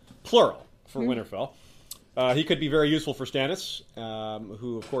 plural, for Winterfell. He could be very useful for Stannis,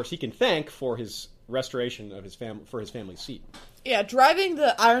 who, of course, he can thank for his restoration of his family's seat. Yeah, driving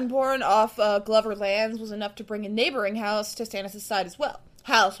the Ironborn off Glover lands was enough to bring a neighboring house to Stannis' side as well,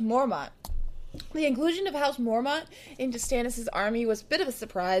 House Mormont. The inclusion of House Mormont into Stannis' army was a bit of a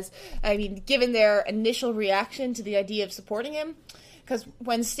surprise, given their initial reaction to the idea of supporting him. Because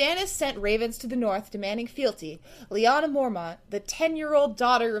when Stannis sent ravens to the north demanding fealty, Lyanna Mormont, the 10-year-old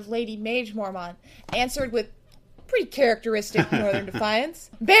daughter of Lady Mage Mormont, answered with pretty characteristic Northern defiance.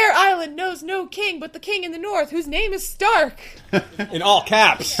 Bear Island knows no king but the king in the north, whose name is Stark. In all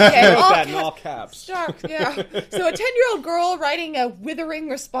caps. Yeah, In all caps. Stark, yeah. So a 10-year-old girl writing a withering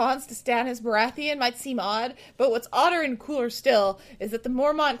response to Stannis Baratheon might seem odd, but what's odder and cooler still is that the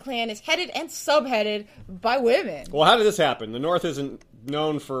Mormont clan is headed and subheaded by women. Well, how did this happen? The North isn't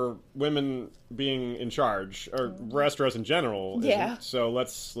known for women being in charge, or Westeros in general. Yeah. Isn't. So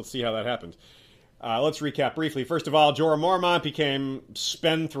let's see how that happened. Let's recap briefly. First of all, Jorah Mormont became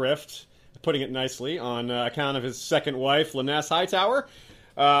spendthrift, putting it nicely, on account of his second wife, Lynesse Hightower.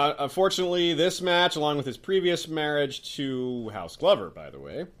 Unfortunately, this match, along with his previous marriage to House Glover, by the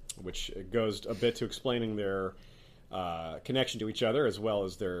way, which goes a bit to explaining their connection to each other, as well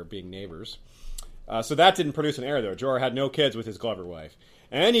as their being neighbors. So that didn't produce an heir, though. Jorah had no kids with his Glover wife.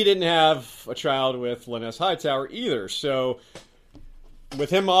 And he didn't have a child with Lynesse Hightower either. So with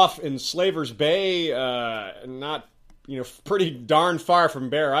him off in Slaver's Bay, not, pretty darn far from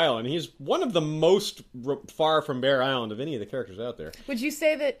Bear Island. He's one of the most far from Bear Island of any of the characters out there. Would you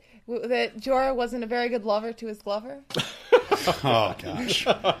say that Jorah wasn't a very good lover to his Glover? Oh, gosh.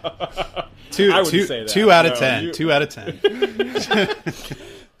 I wouldn't say that. 2 out of 10. 2 out of 10.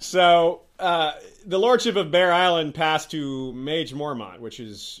 So, the lordship of Bear Island passed to Mage Mormont, which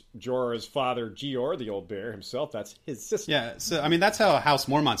is Jorah's father, Gior, the old bear himself. That's his sister. Yeah, so, that's how House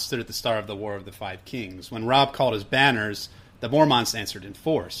Mormont stood at the start of the War of the Five Kings. When Robb called his banners, the Mormonts answered in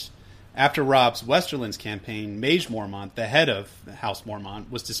force. After Robb's Westerlands campaign, Mage Mormont, the head of House Mormont,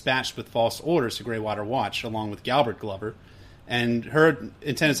 was dispatched with false orders to Greywater Watch, along with Galbert Glover. And her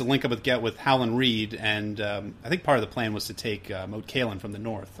intent is to link up with Howland Reed, and I think part of the plan was to take Moat Cailin from the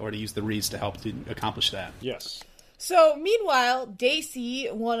north, or to use the Reeds to help to accomplish that. Yes. So, meanwhile, Dacey,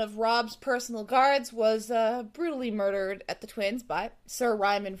 one of Robb's personal guards, was brutally murdered at the Twins by Sir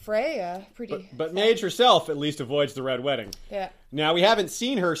Ryman Frey. But Mage herself at least avoids the Red Wedding. Yeah. Now, we haven't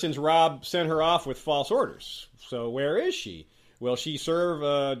seen her since Robb sent her off with false orders. So where is she? Will she serve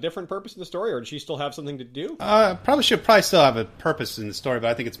a different purpose in the story, or does she still have something to do? She'll probably still have a purpose in the story,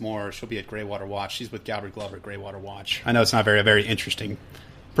 but I think it's more she'll be at Greywater Watch. She's with Galbert Glover at Greywater Watch. I know it's not very, very interesting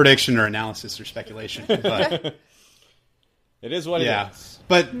prediction or analysis or speculation, but it is what it is.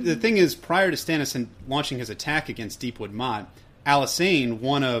 But the thing is, prior to Stannis launching his attack against Deepwood Motte, Alysanne,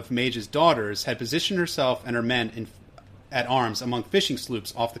 one of Mage's daughters, had positioned herself and her men at arms among fishing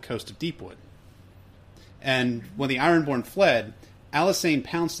sloops off the coast of Deepwood. And when the Ironborn fled, Alysanne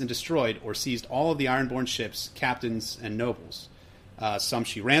pounced and destroyed or seized all of the Ironborn ships, captains, and nobles. Some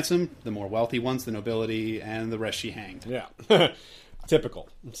she ransomed, the more wealthy ones, the nobility, and the rest she hanged. Yeah. Typical.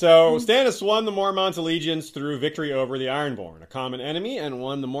 So Stannis won the Mormonts' allegiance through victory over the Ironborn, a common enemy, and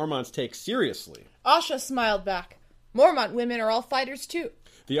one the Mormonts take seriously. Asha smiled back. Mormont women are all fighters, too.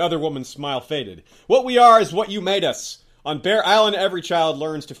 The other woman's smile faded. What we are is what you made us. On Bear Island, every child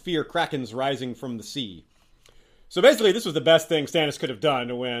learns to fear krakens rising from the sea. So basically, this was the best thing Stannis could have done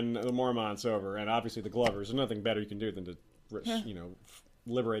to win the Mormonts over, and obviously the Glovers. There's nothing better you can do than to,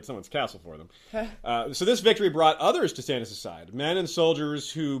 liberate someone's castle for them. So this victory brought others to Stannis' side, men and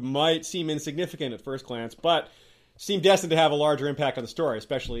soldiers who might seem insignificant at first glance, but seem destined to have a larger impact on the story,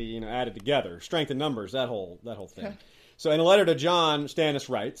 especially added together, strength in numbers, that whole thing. So in a letter to Jon, Stannis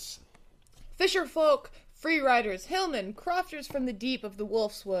writes, "Fisher folk, free riders, hillmen, crofters from the deep of the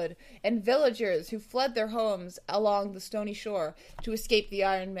Wolf's Wood, and villagers who fled their homes along the stony shore to escape the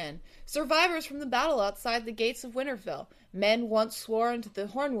Iron Men, survivors from the battle outside the gates of Winterfell, men once sworn to the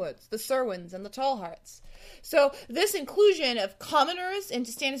Hornwoods, the Serwins, and the Tallhearts." So this inclusion of commoners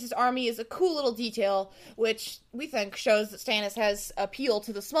into Stannis' army is a cool little detail, which we think shows that Stannis has appeal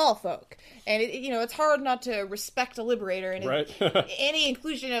to the small folk. And it's hard not to respect a liberator, and right? Any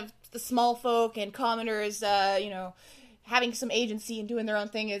inclusion of the small folk and commoners, having some agency and doing their own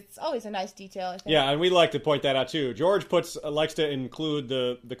thing, it's always a nice detail, I think. Yeah, and we like to point that out too. George likes to include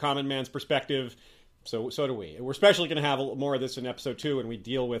the common man's perspective. So do we. We're especially going to have more of this in episode 2 when we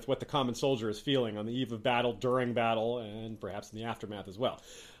deal with what the common soldier is feeling on the eve of battle, during battle, and perhaps in the aftermath as well.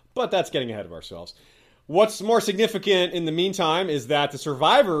 But that's getting ahead of ourselves. What's more significant in the meantime is that the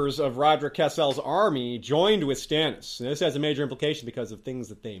survivors of Roderick Kessel's army joined with Stannis. And this has a major implication because of things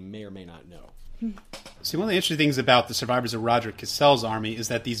that they may or may not know. See, one of the interesting things about the survivors of Roderick Kessel's army is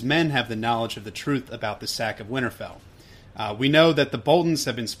that these men have the knowledge of the truth about the sack of Winterfell. We know that the Boltons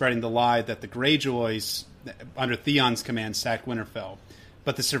have been spreading the lie that the Greyjoys, under Theon's command, sacked Winterfell.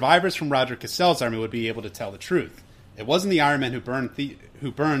 But the survivors from Roderick Kessel's army would be able to tell the truth. It wasn't the Iron Men who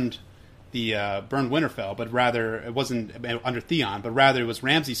burned Winterfell, but rather it wasn't under Theon, but rather it was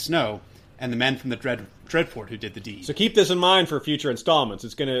Ramsay Snow and the men from the Dreadfort who did the deed. So keep this in mind for future installments.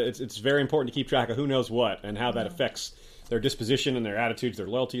 It's very important to keep track of who knows what and how that affects their disposition and their attitudes, their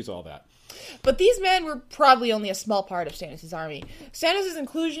loyalties, all that. But these men were probably only a small part of Stannis' army. Stannis'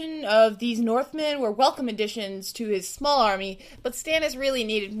 inclusion of these Northmen were welcome additions to his small army, but Stannis really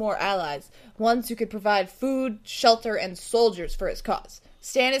needed more allies, ones who could provide food, shelter, and soldiers for his cause.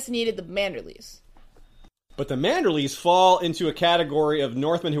 Stannis needed the Manderleys. But the Manderleys fall into a category of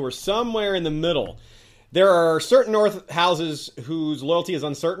Northmen who are somewhere in the middle. There are certain North houses whose loyalty is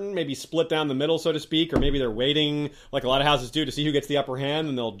uncertain, maybe split down the middle, so to speak, or maybe they're waiting, like a lot of houses do, to see who gets the upper hand,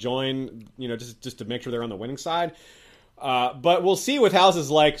 and they'll join, just to make sure they're on the winning side. But we'll see with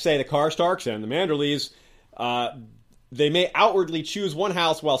houses like, say, the Karstarks and the Manderleys, they may outwardly choose one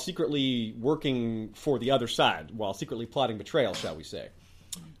house while secretly working for the other side, while secretly plotting betrayal, shall we say.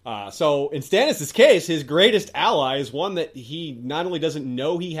 So in Stannis' case, his greatest ally is one that he not only doesn't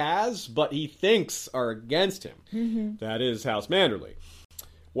know he has, but he thinks are against him. Mm-hmm. That is House Manderley.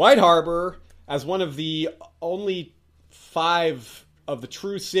 White Harbor, as one of the only 5 of the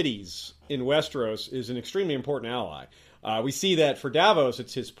true cities in Westeros, is an extremely important ally. We see that for Davos,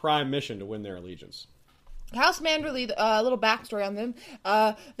 it's his prime mission to win their allegiance. House Manderley, a little backstory on them.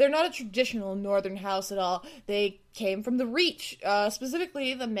 They're not a traditional northern house at all. They came from the Reach,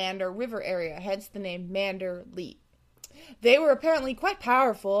 specifically the Mander River area, hence the name Manderley. They were apparently quite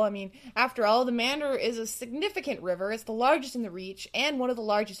powerful. I mean, after all, the Mander is a significant river. It's the largest in the Reach and one of the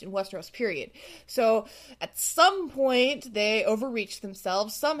largest in Westeros, period. So, at some point, they overreached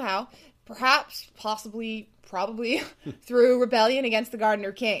themselves somehow, perhaps, possibly, probably through rebellion against the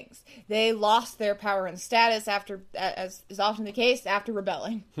Gardener Kings. They lost their power and status after, as is often the case, after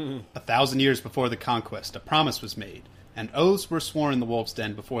rebelling. 1,000 years before the conquest, a promise was made, and oaths were sworn in the Wolf's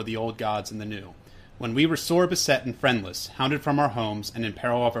Den before the old gods and the new. When we were sore beset and friendless, hounded from our homes and in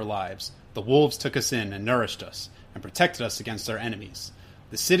peril of our lives, the wolves took us in and nourished us, and protected us against our enemies.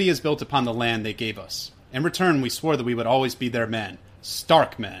 The city is built upon the land they gave us. In return, we swore that we would always be their men,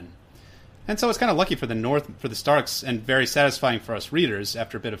 Stark men. And so it's kind of lucky for the Starks, and very satisfying for us readers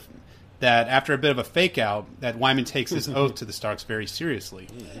after a bit of a fake out, that Wyman takes his oath to the Starks very seriously.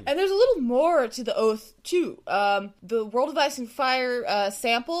 And there's a little more to the oath, too. The World of Ice and Fire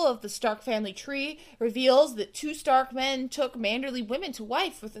sample of the Stark family tree reveals that 2 Stark men took Manderley women to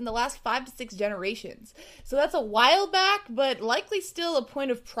wife within the last 5 to 6 generations. So that's a while back, but likely still a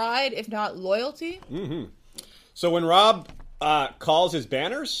point of pride, if not loyalty. Mm-hmm. So when Robb calls his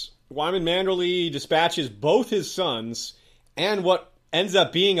banners, Wyman Manderley dispatches both his sons and what ends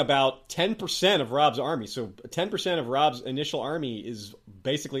up being about 10% of Robb's army. So 10% of Robb's initial army is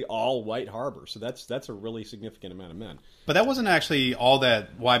basically all White Harbor. So that's a really significant amount of men. But that wasn't actually all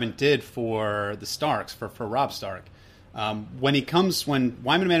that Wyman did for the Starks, for Robb Stark. When Wyman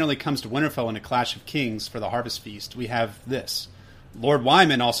Manderley comes to Winterfell in a Clash of Kings for the Harvest Feast, we have this. Lord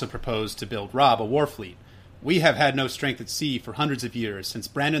Wyman also proposed to build Robb a war fleet. We have had no strength at sea for hundreds of years, since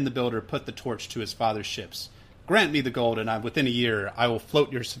Brandon the Builder put the torch to his father's ships. Grant me the gold, and within a year I will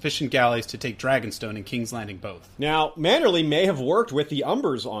float your sufficient galleys to take Dragonstone and King's Landing both. Now, Manderley may have worked with the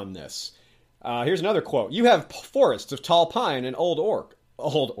Umbers on this. Here's another quote. You have forests of tall pine and old oak.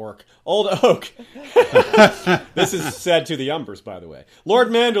 This is said to the Umbers, by the way. Lord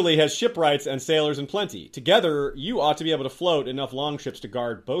Manderley has shipwrights and sailors in plenty. Together, you ought to be able to float enough longships to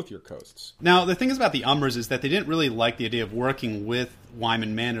guard both your coasts. Now, the thing is about the Umbers is that they didn't really like the idea of working with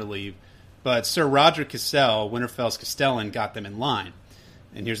Wyman Manderley, but Sir Roderick Cassel, Winterfell's Castellan, got them in line.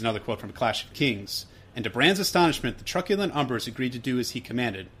 And here's another quote from A Clash of Kings. And to Bran's astonishment, the truculent Umbers agreed to do as he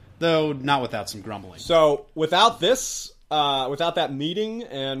commanded, though not without some grumbling. So, without this, without that meeting,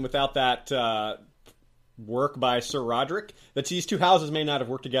 and without that work by Sir Roderick, that these 2 houses may not have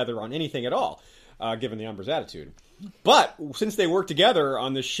worked together on anything at all, given the Umbers' attitude. But, since they worked together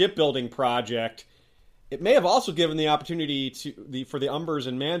on this shipbuilding project, it may have also given the opportunity for the Umbers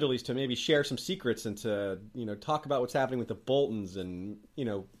and Manderleys to maybe share some secrets and to, talk about what's happening with the Boltons and,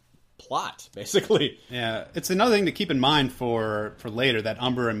 plot, basically. Yeah, it's another thing to keep in mind for later, that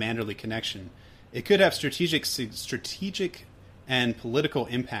Umber and Manderley connection. It could have strategic and political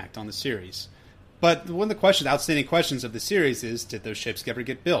impact on the series. But one of the outstanding questions of the series is, did those ships ever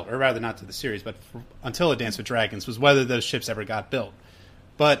get built? Or rather, not to the series, but until A Dance with Dragons, was whether those ships ever got built.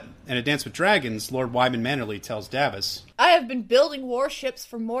 But in A Dance with Dragons, Lord Wyman Manderley tells Davos, I have been building warships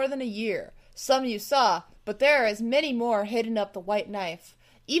for more than a year. Some you saw, but there are as many more hidden up the White Knife.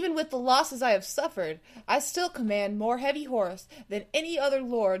 Even with the losses I have suffered, I still command more heavy horse than any other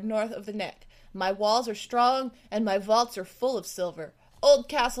lord north of the Neck. My walls are strong, and my vaults are full of silver.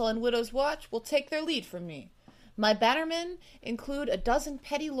 Oldcastle and Widow's Watch will take their lead from me. My bannermen include 12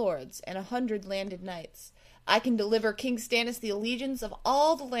 petty lords and 100 landed knights. I can deliver King Stannis the allegiance of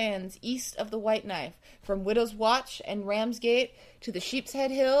all the lands east of the White Knife, from Widow's Watch and Ramsgate to the Sheep's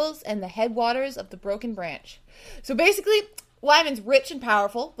Head Hills and the headwaters of the Broken Branch. So basically, Wyman's rich and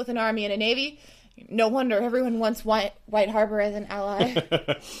powerful, with an army and a navy. No wonder everyone wants White Harbor as an ally.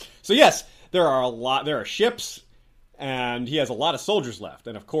 So yes, there are ships, and he has a lot of soldiers left.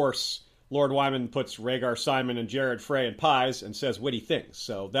 And of course, Lord Wyman puts Rhaegar Simon and Jared Frey in pies and says witty things.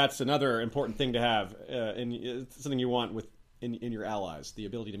 So that's another important thing to have, something you want in your allies, the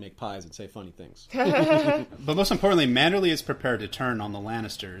ability to make pies and say funny things. But most importantly, Manderly is prepared to turn on the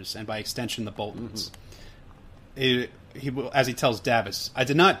Lannisters, and by extension, the Boltons. He as he tells Davos, I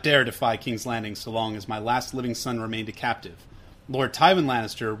did not dare defy King's Landing so long as my last living son remained a captive. Lord Tywin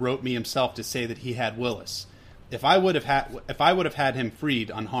Lannister wrote me himself to say that he had Willis. If I would have had him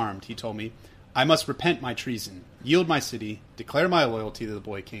freed unharmed, he told me, I must repent my treason, yield my city, declare my loyalty to the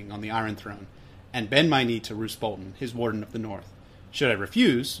boy king on the Iron Throne, and bend my knee to Roose Bolton, his warden of the North. Should I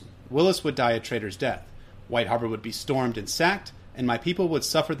refuse, Willis would die a traitor's death. White Harbor would be stormed and sacked, and my people would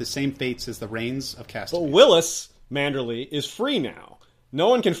suffer the same fates as the reigns of Castamere. But Willis, Manderly, is free now. No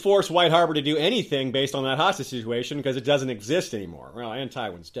one can force White Harbor to do anything based on that hostage situation because it doesn't exist anymore. Well, and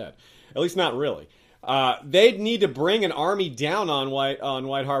Tywin's dead. At least not really. They'd need to bring an army down on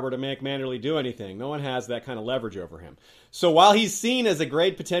White Harbor to make Manderly do anything. No one has that kind of leverage over him. So while he's seen as a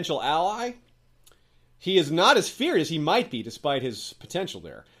great potential ally, he is not as feared as he might be despite his potential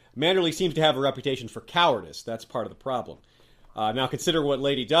there. Manderly seems to have a reputation for cowardice. That's part of the problem. Now consider what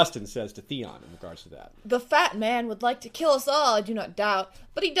Lady Dustin says to Theon in regards to that. The fat man would like to kill us all, I do not doubt,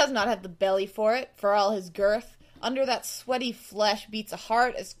 but he does not have the belly for it, for all his girth. Under that sweaty flesh beats a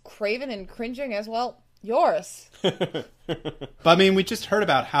heart as craven and cringing as, well, yours. But I mean, we just heard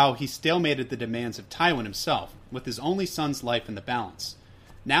about how he stalemated the demands of Tywin himself, with his only son's life in the balance.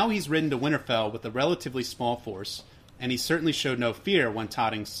 Now he's ridden to Winterfell with a relatively small force, and he certainly showed no fear when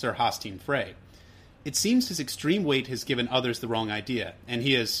taunting Sir Hostine Frey. It seems his extreme weight has given others the wrong idea, and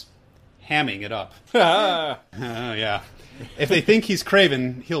he is hamming it up. Yeah. If they think he's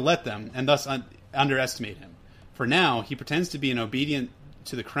craven, he'll let them, and thus underestimate him. For now, he pretends to be an obedient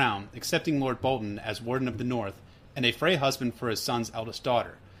to the crown, accepting Lord Bolton as Warden of the North, and a Frey husband for his son's eldest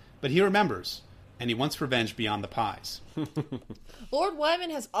daughter. But he remembers, and he wants revenge beyond the pies. Lord Wyman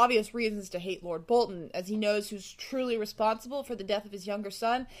has obvious reasons to hate Lord Bolton, as he knows who's truly responsible for the death of his younger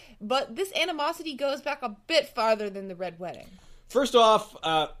son, but this animosity goes back a bit farther than the Red Wedding. First off,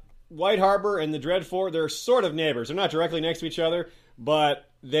 White Harbor and the Dreadfort, they're sort of neighbors. They're not directly next to each other, but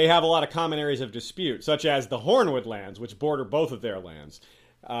they have a lot of common areas of dispute, such as the Hornwood lands, which border both of their lands,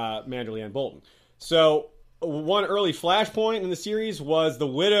 Manderly and Bolton. So one early flashpoint in the series was the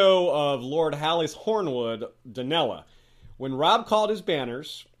widow of Lord Hallis Hornwood, Danella. When Robb called his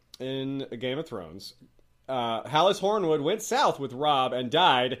banners in Game of Thrones, Hallis Hornwood went south with Robb and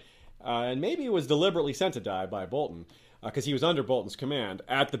died, and maybe was deliberately sent to die by Bolton, because he was under Bolton's command,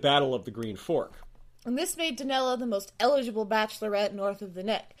 at the Battle of the Green Fork. And this made Danella the most eligible bachelorette north of the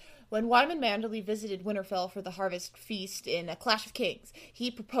Neck. When Wyman Manderly visited Winterfell for the harvest feast in A Clash of Kings, he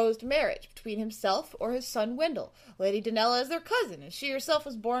proposed marriage between himself or his son Wendell. Lady Danella is their cousin, and she herself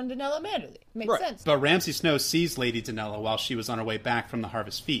was born Danella Manderly. Makes sense. But Ramsay Snow seized Lady Danella while she was on her way back from the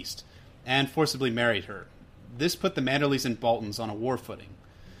harvest feast, and forcibly married her. This put the Manderlys and Boltons on a war footing.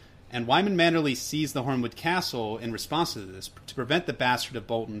 And Wyman Manderly seized the Hornwood Castle in response to this to prevent the bastard of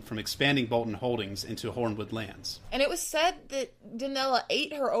Bolton from expanding Bolton holdings into Hornwood lands. And it was said that Danella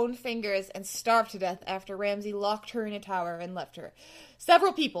ate her own fingers and starved to death after Ramsay locked her in a tower and left her.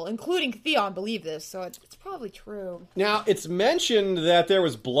 Several people, including Theon, believe this, so it's probably true. Now, it's mentioned that there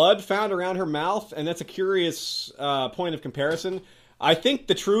was blood found around her mouth, and that's a curious point of comparison. I think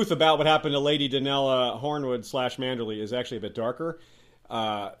the truth about what happened to Lady Danella Hornwood / Manderly is actually a bit darker.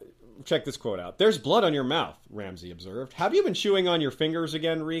 Check this quote out. There's blood on your mouth, Ramsay observed. Have you been chewing on your fingers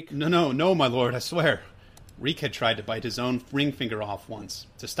again, Reek? No, my lord, I swear. Reek had tried to bite his own ring finger off once,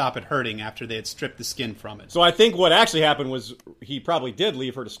 to stop it hurting after they had stripped the skin from it. So I think what actually happened was he probably did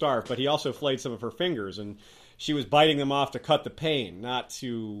leave her to starve, but he also flayed some of her fingers, and she was biting them off to cut the pain, not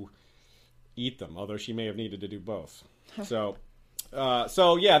to eat them, although she may have needed to do both. So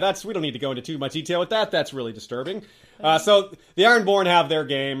yeah, we don't need to go into too much detail with that. That's really disturbing. So the Ironborn have their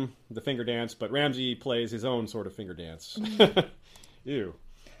game, the finger dance, but Ramsay plays his own sort of finger dance. Ew.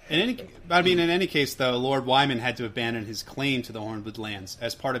 In any case, though, Lord Wyman had to abandon his claim to the Hornwood lands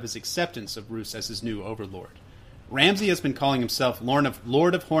as part of his acceptance of Roose as his new overlord. Ramsay has been calling himself Lord of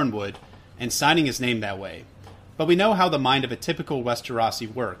Hornwood and signing his name that way. But we know how the mind of a typical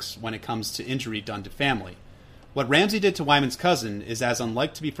Westerosi works when it comes to injury done to family. What Ramsay did to Wyman's cousin is as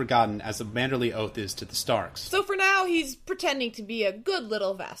unlike to be forgotten as the Manderley oath is to the Starks. So for now, he's pretending to be a good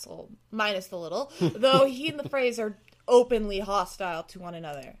little vassal, minus the little, though he and the Freys are openly hostile to one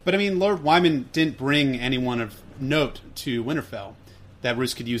another. But I mean, Lord Wyman didn't bring anyone of note to Winterfell that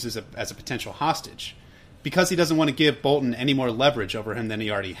Roose could use as a potential hostage, because he doesn't want to give Bolton any more leverage over him than he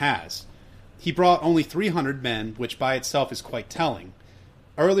already has. He brought only 300 men, which by itself is quite telling.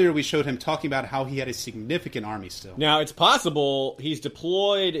 Earlier, we showed him talking about how he had a significant army still. Now, it's possible he's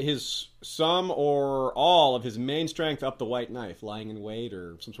deployed some or all of his main strength up the White Knife, lying in wait,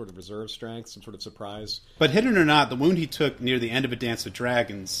 or some sort of reserve strength, some sort of surprise. But hidden or not, the wound he took near the end of A Dance with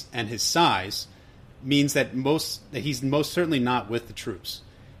Dragons and his size means that he's most certainly not with the troops.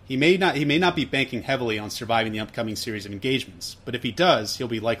 He may not be banking heavily on surviving the upcoming series of engagements, but if he does, he'll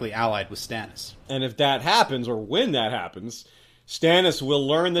be likely allied with Stannis. And if that happens, or when that happens, Stannis will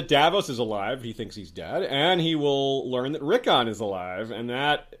learn that Davos is alive. He thinks he's dead, and he will learn that Rickon is alive,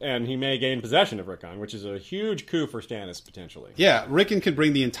 and he may gain possession of Rickon, which is a huge coup for Stannis potentially. Yeah, Rickon could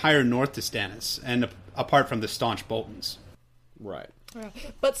bring the entire north to Stannis, and apart from the staunch Boltons. Right.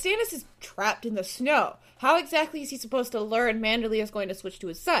 But Stannis is trapped in the snow. How exactly is he supposed to learn Manderley is going to switch to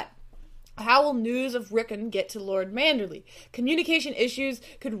his side? How will news of Rickon get to Lord Manderley? Communication issues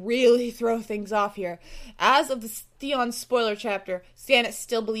could really throw things off here. As of the Theon spoiler chapter, Stannis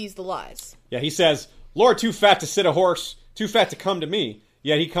still believes the lies. Yeah, he says, Lord too fat to sit a horse, too fat to come to me,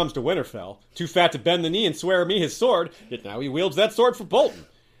 yet he comes to Winterfell. Too fat to bend the knee and swear me his sword, yet now he wields that sword for Bolton.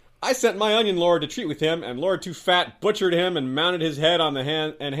 I sent my onion lord to treat with him, and Lord Too Fat butchered him and mounted his head on the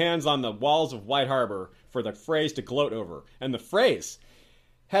hands on the walls of White Harbor for the Freys to gloat over. And the Freys...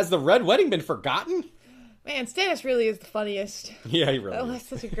 Has the Red Wedding been forgotten? Man, Stannis really is the funniest. Yeah, he really is.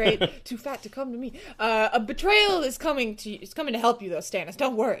 That's such a great, too fat to come to me. A betrayal is coming to help you, though, Stannis.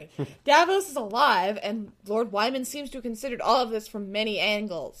 Don't worry. Davos is alive, and Lord Wyman seems to have considered all of this from many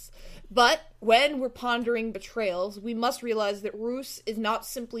angles. But when we're pondering betrayals, we must realize that Roose is not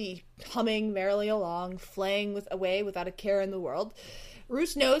simply humming merrily along, flaying away without a care in the world.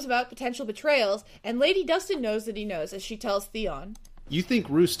 Roose knows about potential betrayals, and Lady Dustin knows that he knows, as she tells Theon. You think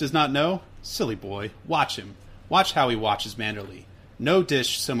Roose does not know? Silly boy. Watch him. Watch how he watches Manderley. No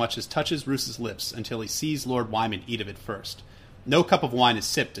dish so much as touches Roose's lips until he sees Lord Wyman eat of it first. No cup of wine is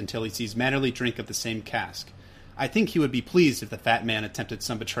sipped until he sees Manderley drink of the same cask. I think he would be pleased if the fat man attempted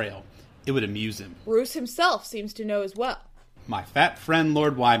some betrayal. It would amuse him. Roose himself seems to know as well. My fat friend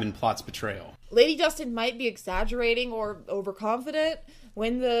Lord Wyman plots betrayal. Lady Dustin might be exaggerating or overconfident.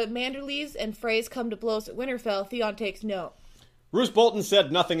 When the Manderleys and Freys come to blows at Winterfell, Theon takes note. Roose Bolton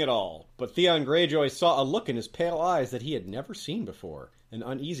said nothing at all, but Theon Greyjoy saw a look in his pale eyes that he had never seen before, an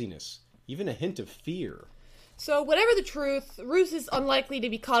uneasiness, even a hint of fear. So, whatever the truth, Roose is unlikely to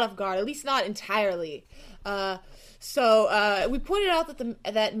be caught off guard, at least not entirely. We pointed out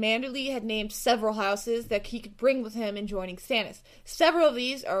that Manderley had named several houses that he could bring with him in joining Stannis. Several of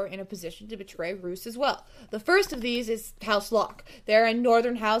these are in a position to betray Roose as well. The first of these is House Locke. They're a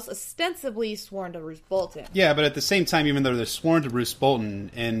northern house ostensibly sworn to Roose Bolton. Yeah, but at the same time, even though they're sworn to Roose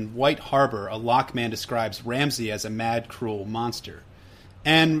Bolton, in White Harbor, a Locke man describes Ramsay as a mad, cruel monster.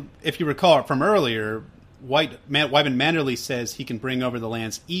 And if you recall from earlier, Wyman Manderley says he can bring over the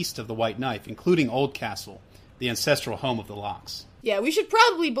lands east of the White Knife, including Oldcastle, the ancestral home of the Lockes. Yeah, we should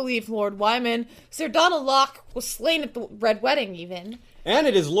probably believe Lord Wyman. Sir Donald Locke was slain at the Red Wedding, even. And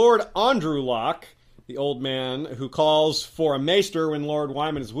it is Lord Andrew Locke, the old man, who calls for a maester when Lord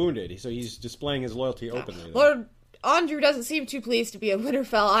Wyman is wounded. So he's displaying his loyalty openly. Lord Andrew doesn't seem too pleased to be at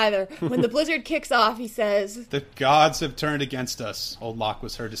Winterfell either. When the blizzard kicks off, he says, "The gods have turned against us," old Locke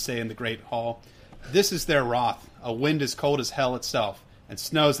was heard to say in the great hall. "This is their wrath, a wind as cold as hell itself, and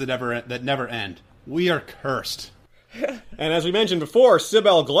snows that never end. We are cursed." And as we mentioned before,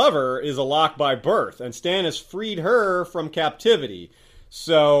 Cybele Glover is a Locke by birth, and Stannis freed her from captivity.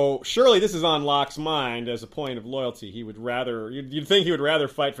 So surely this is on Locke's mind as a point of loyalty. You'd think he would rather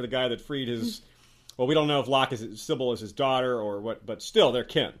fight for the guy that freed his... Well, we don't know if Sybil is his daughter or what, but still, they're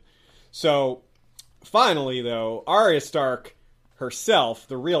kin. So finally, though, Arya Stark herself,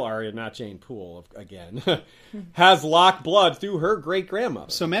 the real Arya, not Jane Poole, again, has Locke blood through her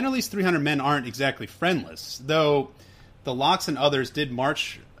great-grandmother. So Manderley's 300 men aren't exactly friendless, though the Lockes and others did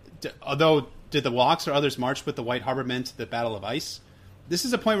march... Although, did the Lockes or others march with the White Harbor men to the Battle of Ice? This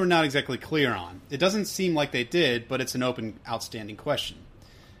is a point we're not exactly clear on. It doesn't seem like they did, but it's an open, outstanding question.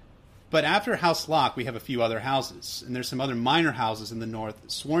 But after House Locke, we have a few other houses, and there's some other minor houses in the north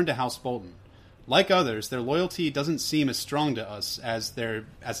sworn to House Bolton. Like others, their loyalty doesn't seem as strong to us as it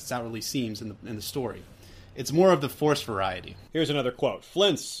outwardly seems in the story. It's more of the force variety. Here's another quote.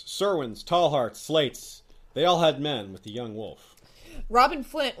 Flints, Serwins, Tallhearts, Slates, They all had men with the young wolf. Robin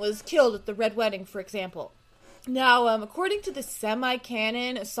Flint was killed at the Red Wedding, for example. Now, according to the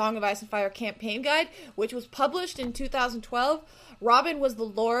semi-canon A Song of Ice and Fire campaign guide, which was published in 2012, Robin was the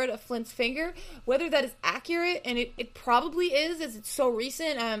Lord of Flint's Finger. Whether that is accurate, and it probably is, as it's so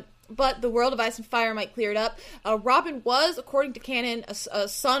recent, but the World of Ice and Fire might clear it up. Robin was, according to canon, a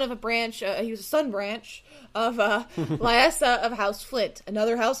son of a branch, he was a son branch of Lyessa of House Flint,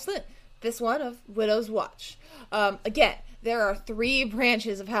 another House Flint, this one of Widow's Watch. Again, there are 3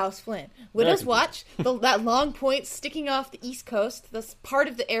 branches of House Flint. Widow's Watch, that long point sticking off the east coast, that's part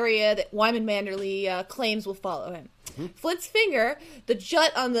of the area that Wyman Manderley claims will follow him. Mm-hmm. Flint's Finger, the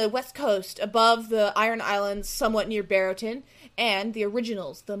jut on the west coast above the Iron Islands, somewhat near Barrowton, and the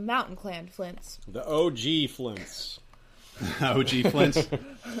originals, the Mountain Clan Flints. The OG Flints. OG Flints.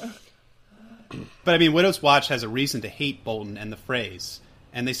 But, I mean, Widow's Watch has a reason to hate Bolton and the Freys,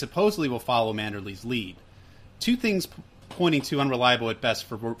 and they supposedly will follow Manderley's lead. 2 things pointing to unreliable at best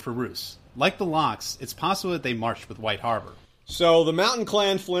for Roose. Like the Locks, it's possible that they marched with White Harbor. So the Mountain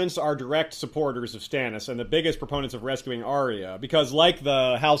Clan Flints are direct supporters of Stannis and the biggest proponents of rescuing Arya, because like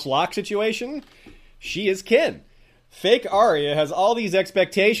the House Locke situation, she is kin. Fake Arya has all these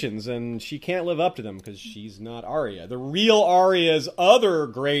expectations, and she can't live up to them because she's not Arya. The real Arya's other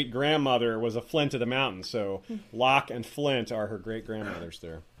great-grandmother was a Flint of the Mountain, so Locke and Flint are her great-grandmothers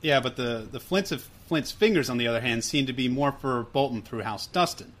there. Yeah, but the Flints of Flint's Fingers, on the other hand, seem to be more for Bolton through House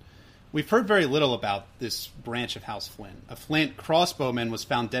Dustin. We've heard very little about this branch of House Flint. A Flint crossbowman was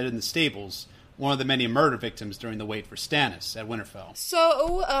found dead in the stables, one of the many murder victims during the wait for Stannis at Winterfell.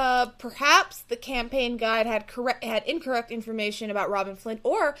 So, perhaps the campaign guide had incorrect information about Robin Flint,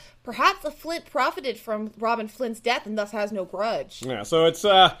 or perhaps the Flint profited from Robin Flint's death and thus has no grudge. Yeah, so it's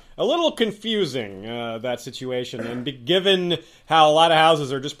a little confusing, that situation, and given how a lot of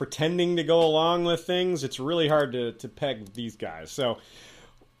houses are just pretending to go along with things, it's really hard to peg these guys. So,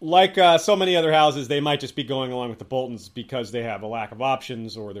 like so many other houses, they might just be going along with the Boltons because they have a lack of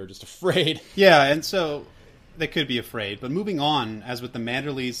options or they're just afraid. Yeah, and so they could be afraid. But moving on, as with the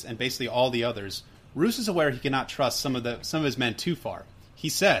Manderleys and basically all the others, Roose is aware he cannot trust some of his men too far. He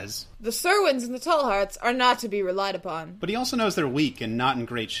says, "The Serwins and the Tallhearts are not to be relied upon." But he also knows they're weak and not in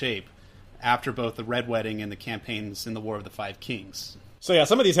great shape after both the Red Wedding and the campaigns in the War of the Five Kings. So yeah,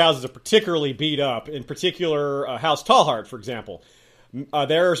 some of these houses are particularly beat up. In particular, House Tallheart, for example.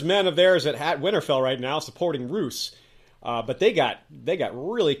 There's men of theirs at Winterfell right now supporting Roose, but they got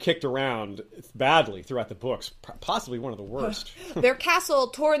really kicked around badly throughout the books, possibly one of the worst. Their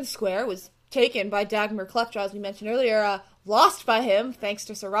castle, Torrhen Square, was taken by Dagmar Cleckjaw, as we mentioned earlier, lost by him thanks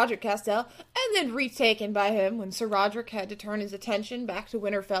to Sir Roderick Castell, and then retaken by him when Sir Roderick had to turn his attention back to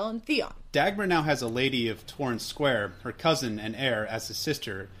Winterfell and Theon. Dagmar now has a lady of Torrhen Square, her cousin and heir, as his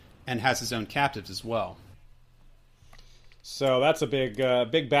sister, and has his own captives as well. So that's a big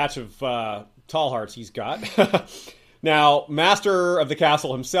batch of Tallhearts he's got. Now, master of the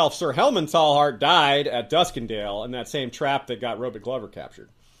castle himself, Sir Helman Tallheart, died at Duskendale in that same trap that got Robert Glover captured.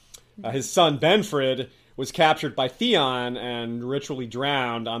 His son Benfred was captured by Theon and ritually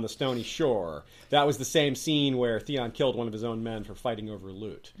drowned on the stony shore. That was the same scene where Theon killed one of his own men for fighting over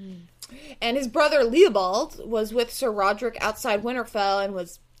loot. And his brother Leopold was with Sir Roderick outside Winterfell and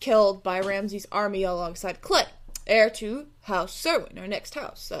was killed by Ramsay's army alongside Clay, heir to House Serwyn, our next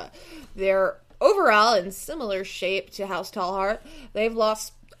house. They're overall in similar shape to House Tallheart. They've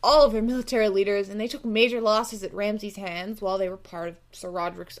lost all of their military leaders, and they took major losses at Ramsay's hands while they were part of Sir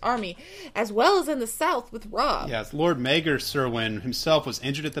Roderick's army, as well as in the south with Robb. Yes, Lord Maegor Serwyn himself was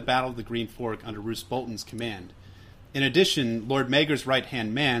injured at the Battle of the Green Fork under Roose Bolton's command. In addition, Lord Maegor's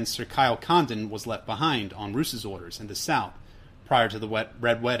right-hand man, Sir Kyle Condon, was left behind on Roose's orders in the south prior to the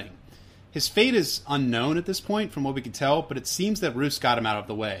Red Wedding. His fate is unknown at this point, from what we can tell, but it seems that Roose got him out of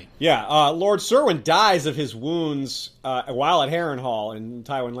the way. Yeah, Lord Serwyn dies of his wounds while at Harrenhal in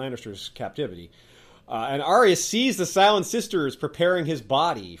Tywin Lannister's captivity. And Arya sees the Silent Sisters preparing his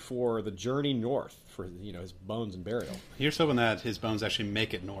body for the journey north, for his bones and burial. Here's hoping that his bones actually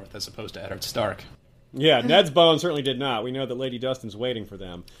make it north, as opposed to Eddard Stark. Yeah, Ned's bones certainly did not. We know that Lady Dustin's waiting for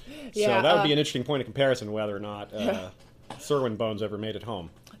them. Yeah, so that would be an interesting point of comparison, whether or not Serwyn bones ever made it home.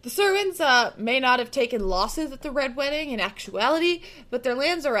 The Serwins may not have taken losses at the Red Wedding in actuality, but their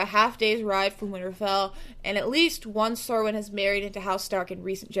lands are a half-day's ride from Winterfell, and at least one Serwyn has married into House Stark in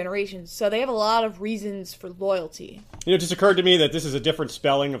recent generations, so they have a lot of reasons for loyalty. It just occurred to me that this is a different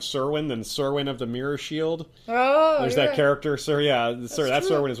spelling of Serwyn than Serwyn of the Mirror Shield. Oh, There's that character, Sir. Yeah, that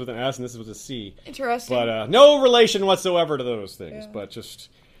Serwyn is with an S, and this is with a C. Interesting. But no relation whatsoever to those things, but just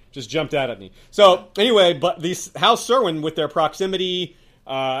jumped out at me. So, anyway, but these House Serwyn, with their proximity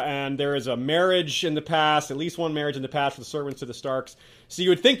And there is a marriage in the past, at least one marriage in the past for the servants to the Starks. So you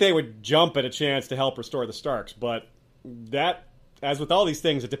would think they would jump at a chance to help restore the Starks, but that, as with all these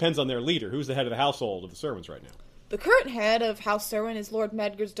things, it depends on their leader. Who's the head of the household of the servants right now? The current head of House Serwyn is Lord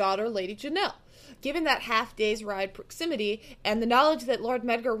Medgar's daughter, Lady Janelle. Given that half-day's ride proximity, and the knowledge that Lord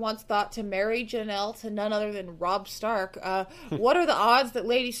Medgar once thought to marry Janelle to none other than Robb Stark, what are the odds that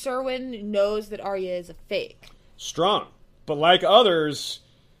Lady Serwyn knows that Arya is a fake? Strong. But like others,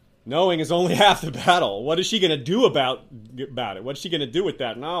 knowing is only half the battle. What is she going to do about it? What's she going to do with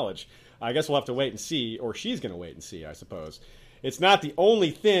that knowledge? I guess we'll have to wait and see, or she's going to wait and see, I suppose. It's not the only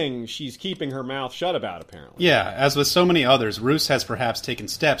thing she's keeping her mouth shut about, apparently. Yeah, as with so many others, Roose has perhaps taken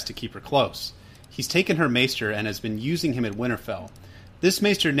steps to keep her close. He's taken her maester and has been using him at Winterfell. This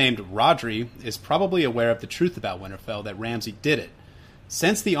maester named Rodri is probably aware of the truth about Winterfell, that Ramsay did it.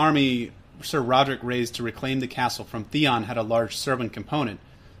 Since the army Sir Roderick raised to reclaim the castle from Theon had a large servant component,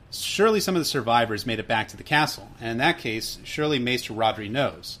 surely some of the survivors made it back to the castle, and in that case, surely Maester Rodri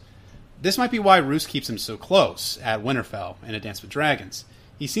knows. This might be why Roose keeps him so close at Winterfell in A Dance with Dragons.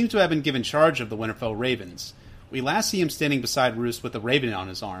 He seems to have been given charge of the Winterfell Ravens. We last see him standing beside Roose with a raven on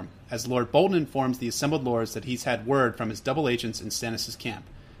his arm, as Lord Bolton informs the assembled lords that he's had word from his double agents in Stannis' camp,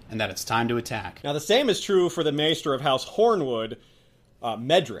 and that it's time to attack. Now the same is true for the maester of House Hornwood,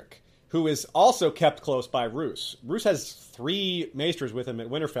 Medric, who is also kept close by Roose. Roose has 3 maesters with him at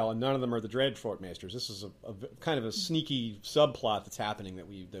Winterfell, and none of them are the Dreadfort maesters. This is a kind of a sneaky subplot that's happening that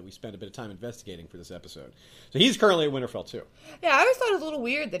we spent a bit of time investigating for this episode. So he's currently at Winterfell too. Yeah, I always thought it was a little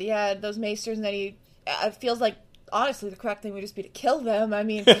weird that he had those maesters and that he... It feels like, honestly, the correct thing would just be to kill them. I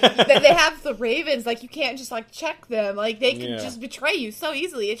mean, they have the ravens. Like, you can't just, like, check them. Like, they can just betray you so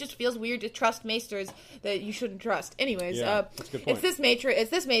easily. It just feels weird to trust maesters that you shouldn't trust. Anyways, that's a good point. It's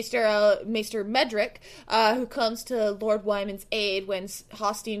this maester, Maester Medric, who comes to Lord Wyman's aid when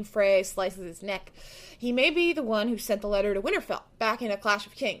Hostine Frey slices his neck. He may be the one who sent the letter to Winterfell, back in A Clash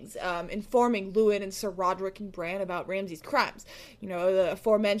of Kings, informing Lewin and Sir Roderick and Bran about Ramsay's crimes. You know, the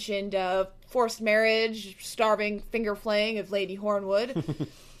aforementioned forced marriage, starving finger flaying of Lady Hornwood.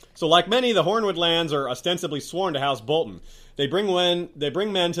 So like many, the Hornwood lands are ostensibly sworn to House Bolton. They bring men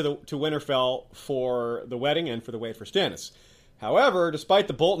to Winterfell for the wedding and for the wait for Stannis. However, despite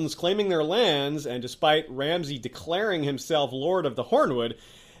the Boltons claiming their lands, and despite Ramsay declaring himself Lord of the Hornwood,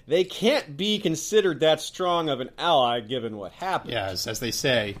 they can't be considered that strong of an ally given what happened. Yeah, as they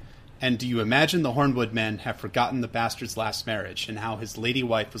say. And do you imagine the Hornwood men have forgotten the bastard's last marriage and how his lady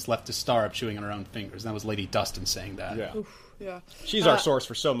wife was left to starve chewing on her own fingers? And that was Lady Dustin saying that. Yeah. Oof, yeah. She's our source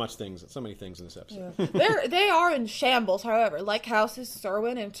for so many things in this episode. Yeah. They are in shambles, however. Like Houses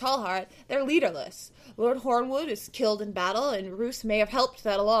Serwyn and Tallhart, they're leaderless. Lord Hornwood is killed in battle, and Roose may have helped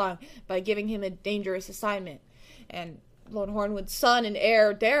that along by giving him a dangerous assignment. And Lord Hornwood's son and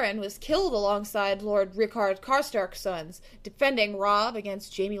heir, Darren, was killed alongside Lord Rickard Karstark's sons, defending Robb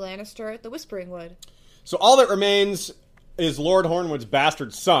against Jaime Lannister at the Whispering Wood. So all that remains is Lord Hornwood's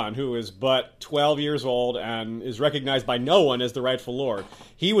bastard son, who is but 12 years old and is recognized by no one as the rightful lord.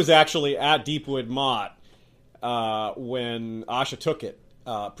 He was actually at Deepwood Motte when Asha took it.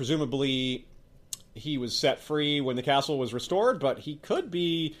 Presumably, he was set free when the castle was restored, but he could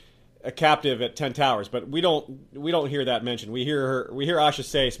be a captive at 10 Towers, but we don't hear that mentioned. We hear Asha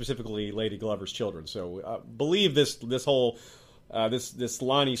say specifically Lady Glover's children. So believe this whole this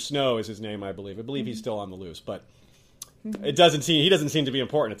Lonnie Snow is his name, I believe. I believe he's still on the loose, but he doesn't seem to be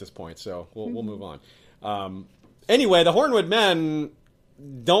important at this point. So we'll move on. Anyway, the Hornwood men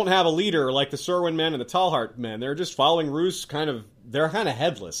don't have a leader like the Serwyn men and the Tallhart men. They're just following Roose. They're kind of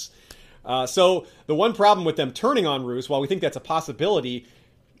headless. So the one problem with them turning on Roose, while we think that's a possibility,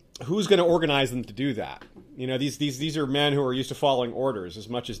 who's going to organize them to do that? You know, these are men who are used to following orders. As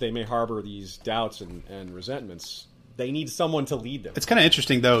much as they may harbor these doubts and resentments, they need someone to lead them. It's kind of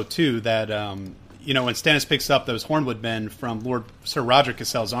interesting, though, too, that when Stannis picks up those Hornwood men from Lord Sir Roderick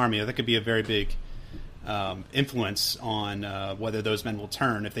Cassell's army, that could be a very big influence on whether those men will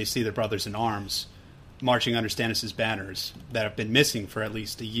turn if they see their brothers in arms marching under Stannis' banners that have been missing for at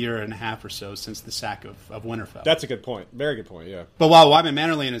least a year and a half or so since the sack of Winterfell. That's a good point. Very good point, yeah. But while Wyman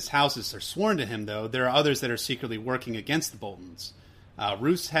Mannerly and his houses are sworn to him, though, there are others that are secretly working against the Boltons.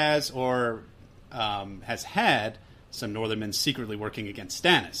 Roose has had some Northern men secretly working against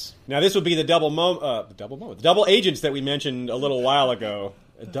Stannis. Now, this would be the the double agents that we mentioned a little while ago.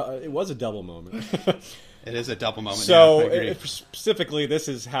 It was a double moment. It is a double moment. So, specifically, this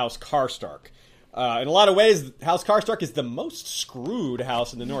is House Karstark. In a lot of ways, House Karstark is the most screwed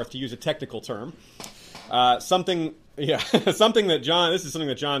house in the North, to use a technical term. Something Yeah, this is something that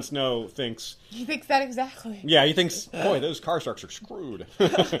Jon Snow thinks. He thinks that exactly. Yeah, he thinks, boy, those Karstarks are screwed.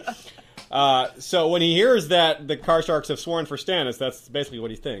 So when he hears that the Karstarks have sworn for Stannis, that's basically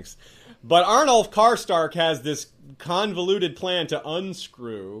what he thinks. But Arnulf Karstark has this convoluted plan to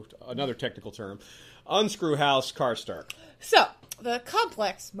unscrew, another technical term, unscrew House Karstark. So, the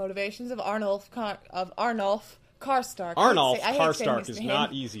complex motivations of Arnulf Karstark. Arnulf I hate saying Karstark his is name.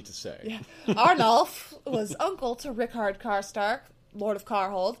 not easy to say. Yeah. Arnulf was uncle to Rickard Karstark, Lord of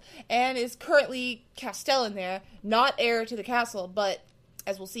Karhold, and is currently Castellan there, not heir to the castle, but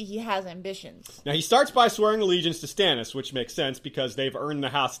as we'll see, he has ambitions. Now, he starts by swearing allegiance to Stannis, which makes sense because they've earned the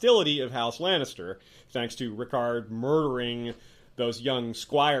hostility of House Lannister, thanks to Rickard murdering those young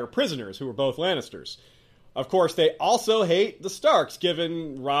squire prisoners who were both Lannisters. Of course, they also hate the Starks,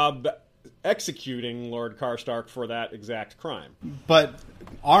 given Robb executing Lord Karstark for that exact crime. But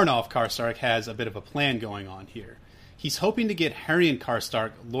Arnulf Karstark has a bit of a plan going on here. He's hoping to get Haryon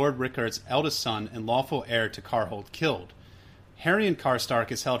Karstark, Lord Rickard's eldest son and lawful heir to Karhold, killed. Haryon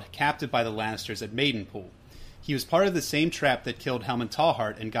Karstark is held captive by the Lannisters at Maidenpool. He was part of the same trap that killed Helmund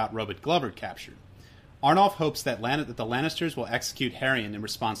Tallhart and got Robert Glover captured. Arnulf hopes that the Lannisters will execute Haryon in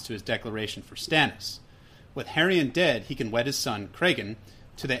response to his declaration for Stannis. With Haryon dead, he can wed his son, Cregan,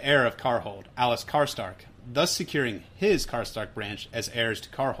 to the heir of Karhold, Alys Karstark, thus securing his Karstark branch as heirs to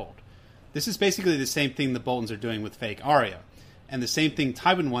Karhold. This is basically the same thing the Boltons are doing with fake Arya, and the same thing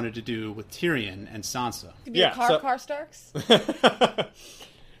Tywin wanted to do with Tyrion and Sansa. Karstarks?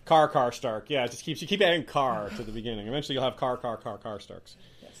 Karstark. Yeah, it just you keep adding Kar to the beginning. Eventually you'll have Karstarks.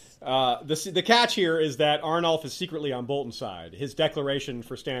 Yes. The catch here is that Arnulf is secretly on Bolton's side. His declaration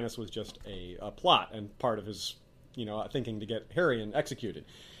for Stannis was just a plot and part of his thinking to get Haryon executed.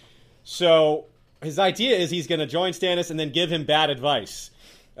 So his idea is he's going to join Stannis and then give him bad advice,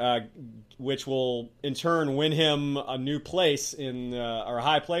 which will in turn win him a new place or a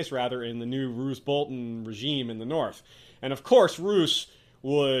high place rather, in the new Roose Bolton regime in the north. And of course, Roose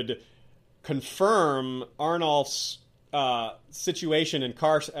would confirm Arnulf's situation at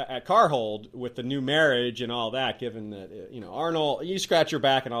Karhold with the new marriage and all that, given that Arnulf, you scratch your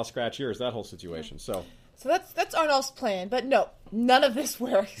back and I'll scratch yours, that whole situation. So that's Arnulf's plan, but no, none of this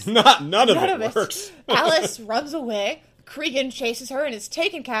works. None of it works. Alys runs away, Cregan chases her and is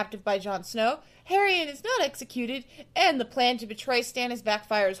taken captive by Jon Snow, Haryon is not executed, and the plan to betray Stannis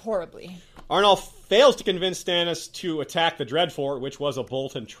backfires horribly. Arnulf fails to convince Stannis to attack the Dreadfort, which was a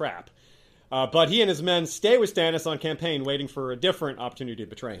Bolton trap. But he and his men stay with Stannis on campaign, waiting for a different opportunity to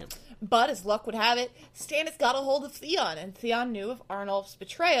betray him. But as luck would have it, Stannis got a hold of Theon, and Theon knew of Arnulf's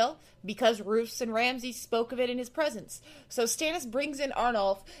betrayal because Roose and Ramsay spoke of it in his presence. So Stannis brings in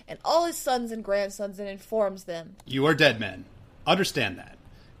Arnulf and all his sons and grandsons and informs them. You are dead men. Understand that,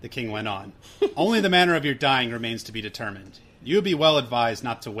 the king went on. Only the manner of your dying remains to be determined. You would be well advised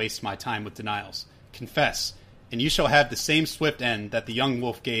not to waste my time with denials. Confess, and you shall have the same swift end that the young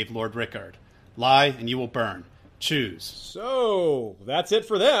wolf gave Lord Rickard. Lie, and you will burn. Choose. So, that's it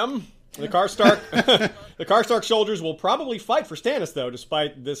for them. The Karstark soldiers will probably fight for Stannis, though,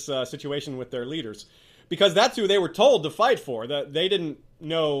 despite this situation with their leaders. Because that's who they were told to fight for. That they didn't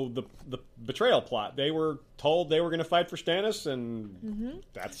know the betrayal plot. They were told they were going to fight for Stannis, and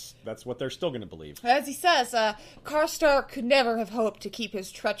that's what they're still going to believe. As he says, Karstark could never have hoped to keep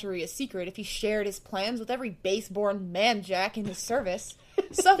his treachery a secret if he shared his plans with every base-born man-jack in his service.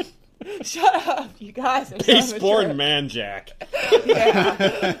 Shut up, you guys. Base-born man-jack.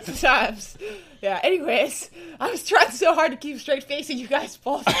 Yeah, sometimes. Yeah, anyways, I was trying so hard to keep a straight face and you guys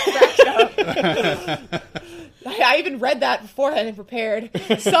both cracked up. I even read that beforehand and prepared.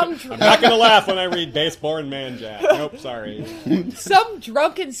 I'm not going to laugh when I read base-born man-jack. Nope, sorry. Some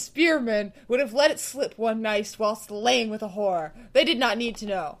drunken spearman would have let it slip one night whilst laying with a whore. They did not need to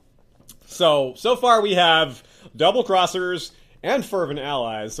know. So far we have double-crossers and fervent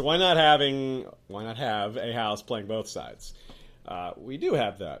allies, so why not have a house playing both sides? We do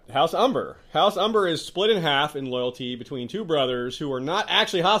have that. House Umber. House Umber is split in half in loyalty between two brothers who are not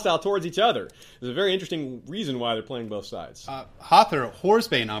actually hostile towards each other. There's a very interesting reason why they're playing both sides. Hother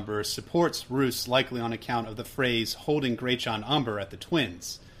Horsebane Umber supports Roose, likely on account of the phrase holding Greatjon Umber at the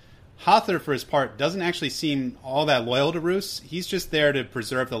twins. Hother, for his part, doesn't actually seem all that loyal to Roose. He's just there to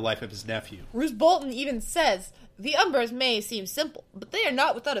preserve the life of his nephew. Roose Bolton even says, "The Umbers may seem simple, but they are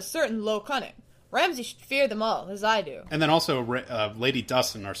not without a certain low cunning. Ramsay should fear them all, as I do." And then also Lady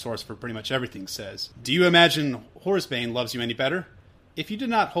Dustin, our source for pretty much everything, says, "Do you imagine Horsebane loves you any better? If you did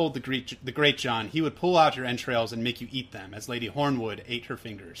not hold the Greatjon, he would pull out your entrails and make you eat them, as Lady Hornwood ate her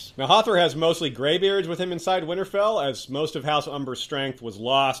fingers." Now, Hother has mostly graybeards with him inside Winterfell, as most of House Umber's strength was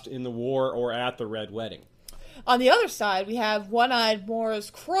lost in the war or at the Red Wedding. On the other side, we have One-Eyed Moore's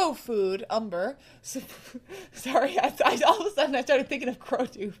crow food, Umber. Sorry, I all of a sudden I started thinking of crow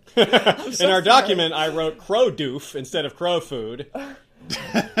doof. In our document, I wrote crow doof instead of crow food.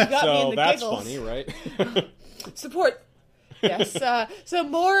 So that's giggles. funny, right? Support. Yes. So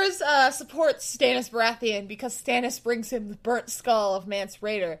Moores supports Stannis Baratheon because Stannis brings him the burnt skull of Mance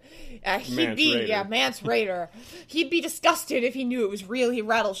Rayder. Mance Rayder. He'd be disgusted if he knew it was really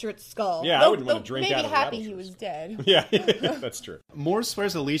Rattleshirt's skull. Yeah, I wouldn't want to drink out of maybe happy Rattleshirt. he was dead. Yeah, that's true. Mors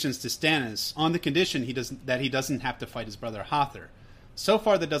swears allegiance to Stannis on the condition that he doesn't have to fight his brother Hother. So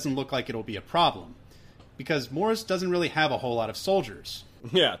far, that doesn't look like it'll be a problem, because Mors doesn't really have a whole lot of soldiers.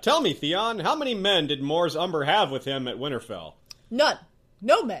 Yeah, tell me, Theon, how many men did Mors Umber have with him at Winterfell? None.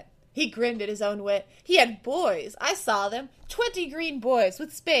 No men. He grinned at his own wit. He had boys. I saw them. 20 green boys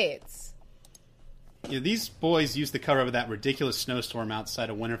with spades. You know, these boys used the cover of that ridiculous snowstorm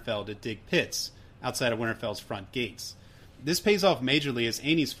outside of Winterfell to dig pits outside of Winterfell's front gates. This pays off majorly as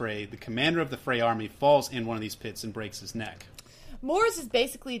Aenys Frey, the commander of the Frey army, falls in one of these pits and breaks his neck. Mors is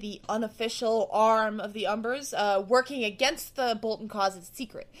basically the unofficial arm of the Umbers, working against the Bolton cause in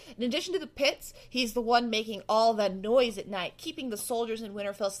secret. In addition to the pits, he's the one making all the noise at night, keeping the soldiers in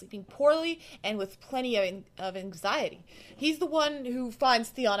Winterfell sleeping poorly and with plenty of anxiety. He's the one who finds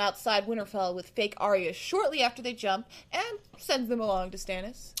Theon outside Winterfell with fake Arya shortly after they jump and sends them along to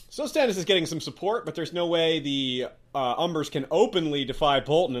Stannis. So Stannis is getting some support, but there's no way the Umbers can openly defy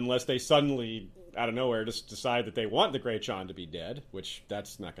Bolton unless they suddenly, out of nowhere, just decide that they want the Grey Chon to be dead, which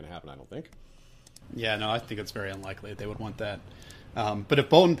that's not going to happen, I don't think. Yeah, no, I think it's very unlikely that they would want that. But if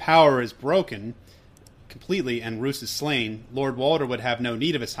Bolton power is broken completely and Roose is slain, Lord Walder would have no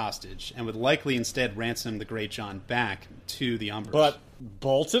need of his hostage and would likely instead ransom the Grey Chon back to the Umbers. But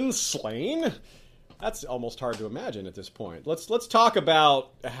Bolton slain? That's almost hard to imagine at this point. Let's talk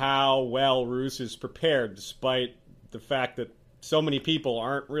about how well Roose is prepared, despite the fact that so many people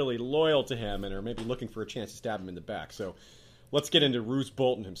aren't really loyal to him and are maybe looking for a chance to stab him in the back. So let's get into Roose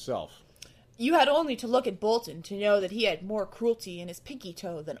Bolton himself. You had only to look at Bolton to know that he had more cruelty in his pinky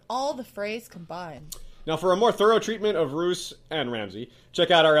toe than all the Freys combined. Now, for a more thorough treatment of Roose and Ramsay,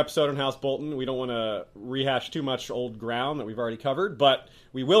 check out our episode on House Bolton. We don't want to rehash too much old ground that we've already covered, but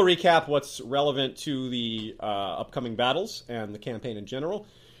we will recap what's relevant to the upcoming battles and the campaign in general,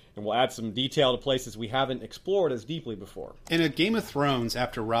 and we'll add some detail to places we haven't explored as deeply before. In A Game of Thrones,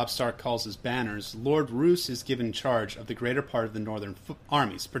 after Robb Stark calls his banners, Lord Roose is given charge of the greater part of the northern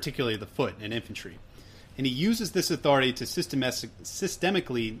armies, particularly the foot and infantry. And he uses this authority to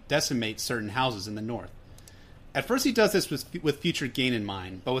systemically decimate certain houses in the north. At first he does this with future gain in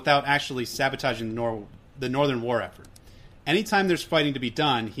mind, but without actually sabotaging the northern war effort. Anytime there's fighting to be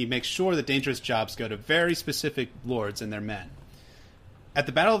done, he makes sure that dangerous jobs go to very specific lords and their men. At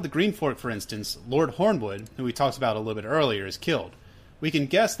the Battle of the Green Fork, for instance, Lord Hornwood, who we talked about a little bit earlier, is killed. We can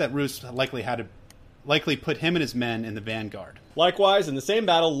guess that Roose likely put him and his men in the vanguard. Likewise, in the same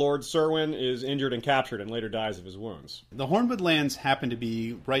battle, Lord Serwyn is injured and captured and later dies of his wounds. The Hornwood lands happen to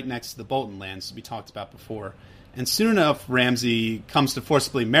be right next to the Bolton lands, as we talked about before, and soon enough Ramsay comes to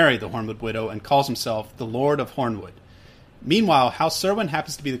forcibly marry the Hornwood widow and calls himself the Lord of Hornwood. Meanwhile, House Serwyn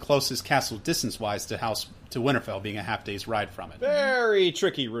happens to be the closest castle distance-wise to Winterfell, being a half-day's ride from it. Very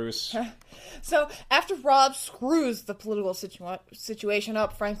tricky, Roose. So, after Robb screws the political situation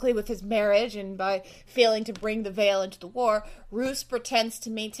up, frankly, with his marriage and by failing to bring the Vale into the war, Roose pretends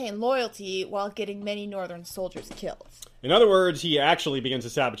to maintain loyalty while getting many northern soldiers killed. In other words, he actually begins to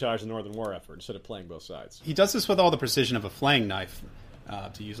sabotage the northern war effort instead of playing both sides. He does this with all the precision of a flaying knife,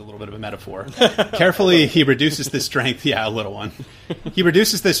 to use a little bit of a metaphor. Carefully, he reduces the strength... Yeah, a little one. He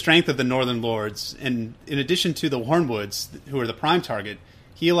reduces the strength of the northern lords, and in addition to the Hornwoods, who are the prime target,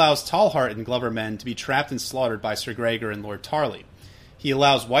 he allows Tallhart and Glover men to be trapped and slaughtered by Sir Gregor and Lord Tarley. He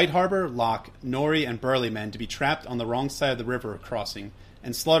allows White Harbor, Locke, Norrie, and Burley men to be trapped on the wrong side of the river crossing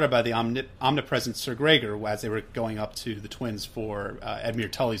and slaughtered by the omnipresent Sir Gregor as they were going up to the twins for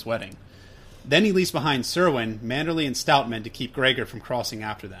Edmure Tully's wedding. Then he leaves behind Serwyn, Manderly, and Stout men to keep Gregor from crossing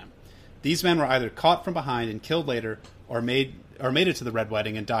after them. These men were either caught from behind and killed later, or made it to the Red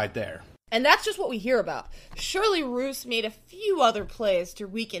Wedding and died there. And that's just what we hear about. Surely Roose made a few other plays to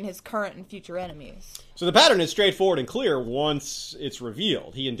weaken his current and future enemies. So the pattern is straightforward and clear once it's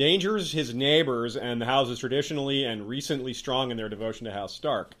revealed. He endangers his neighbors and the houses traditionally and recently strong in their devotion to House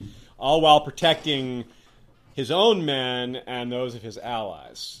Stark, all while protecting his own men and those of his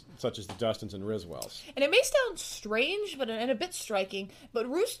allies, such as the Dustins and Riswells. And it may sound strange and a bit striking, but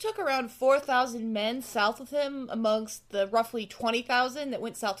Roose took around 4,000 men south with him amongst the roughly 20,000 that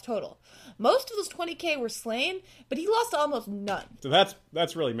went south total. Most of those 20k were slain, but he lost almost none. So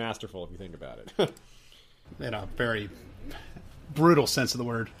that's really masterful if you think about it. in a very brutal sense of the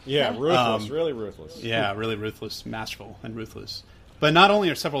word. Yeah, ruthless, really ruthless. Yeah, really ruthless, masterful, and ruthless. But not only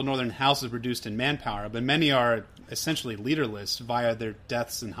are several northern houses reduced in manpower, but many are essentially leaderless via their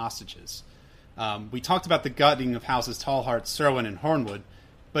deaths and hostages. We talked about the gutting of houses Tallheart, Serwyn, and Hornwood,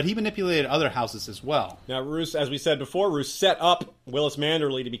 but he manipulated other houses as well. Now, Roose, as we said before, Roose set up Willis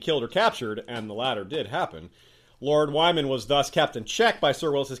Manderley to be killed or captured, and the latter did happen. Lord Wyman was thus kept in check by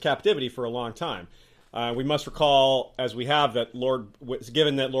Sir Willis's captivity for a long time. We must recall, as we have, that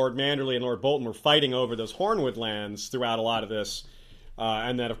given that Lord Manderley and Lord Bolton were fighting over those Hornwood lands throughout a lot of this,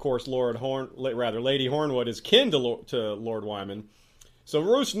 and that, of course, Lady Hornwood is kin to Lord Wyman. So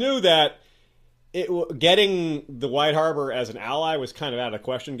Roose knew that getting the White Harbor as an ally was kind of out of the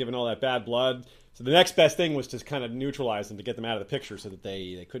question, given all that bad blood. So the next best thing was to kind of neutralize them, to get them out of the picture so that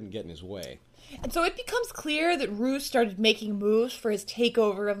they couldn't get in his way. And so it becomes clear that Roose started making moves for his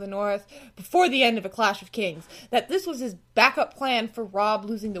takeover of the North before the end of A Clash of Kings, that this was his backup plan for Robb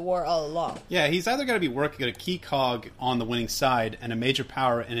losing the war all along. Yeah, he's either got to be working at a key cog on the winning side and a major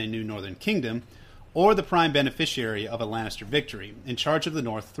power in a new northern kingdom, or the prime beneficiary of a Lannister victory, in charge of the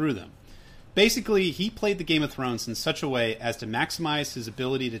North through them. Basically, he played the Game of Thrones in such a way as to maximize his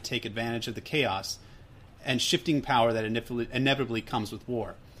ability to take advantage of the chaos and shifting power that inevitably comes with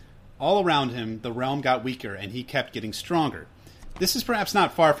war. All around him, the realm got weaker, and he kept getting stronger. This is perhaps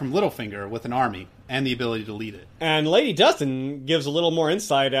not far from Littlefinger with an army and the ability to lead it. And Lady Dustin gives a little more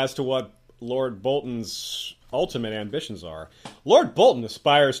insight as to what Lord Bolton's ultimate ambitions are. Lord Bolton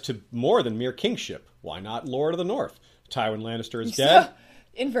aspires to more than mere kingship. Why not Lord of the North? Tywin Lannister is dead.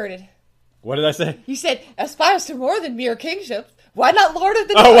 Inverted. What did I say? You said aspires to more than mere kingship. Why not Lord of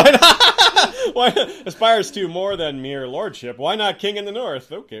the North? Why not? Why aspires to more than mere lordship? Why not King in the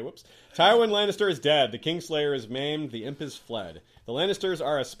North? Okay, whoops. Tywin Lannister is dead. The Kingslayer is maimed. The imp is fled. The Lannisters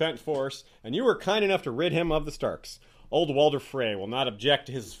are a spent force, and you were kind enough to rid him of the Starks. Old Walder Frey will not object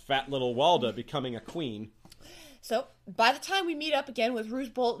to his fat little Walda becoming a queen. So, by the time we meet up again with Roose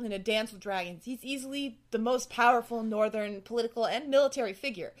Bolton in A Dance with Dragons, he's easily the most powerful northern political and military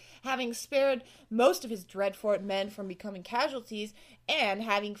figure, having spared most of his Dreadfort men from becoming casualties and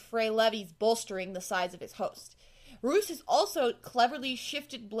having Frey levies bolstering the sides of his host. Roose has also cleverly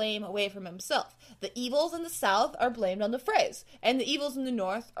shifted blame away from himself. The evils in the south are blamed on the Freys, and the evils in the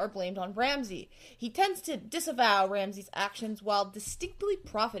north are blamed on Ramsay. He tends to disavow Ramsay's actions while distinctly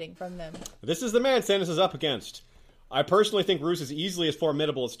profiting from them. This is the man Stannis is up against. I personally think Roose is easily as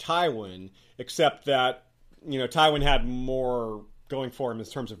formidable as Tywin, except that, Tywin had more going for him in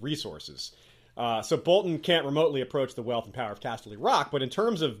terms of resources. So Bolton can't remotely approach the wealth and power of Casterly Rock, but in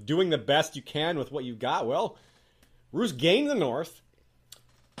terms of doing the best you can with what you got, well, Roose gained the North.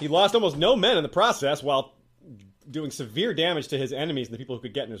 He lost almost no men in the process while doing severe damage to his enemies and the people who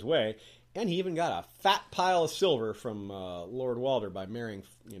could get in his way. And he even got a fat pile of silver from Lord Walder by marrying,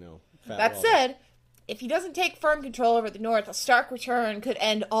 Fat That Walder. said, if he doesn't take firm control over the North, a Stark return could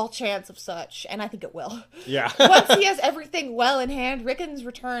end all chance of such, and I think it will. Yeah. Once he has everything well in hand, Rickon's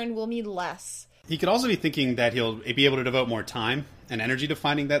return will mean less. He could also be thinking that he'll be able to devote more time and energy to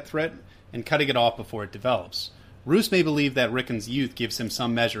finding that threat and cutting it off before it develops. Roose may believe that Rickon's youth gives him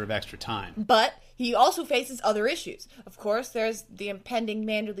some measure of extra time. But he also faces other issues. Of course, there's the impending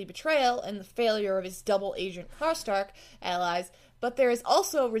Manderley betrayal and the failure of his double agent Karstark allies, but there is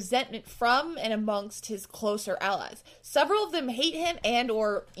also resentment from and amongst his closer allies. Several of them hate him and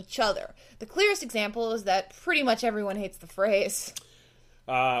or each other. The clearest example is that pretty much everyone hates the Freys.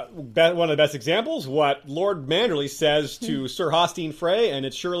 One of the best examples, what Lord Manderley says to Sir Hostine Frey, and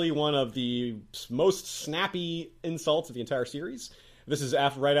it's surely one of the most snappy insults of the entire series. This is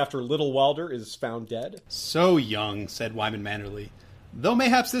right after Little Walder is found dead. So young, said Wyman Manderley, though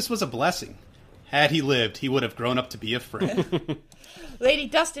mayhaps this was a blessing. Had he lived, he would have grown up to be a Frey. Lady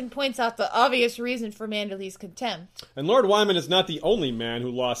Dustin points out the obvious reason for Manderley's contempt. And Lord Wyman is not the only man who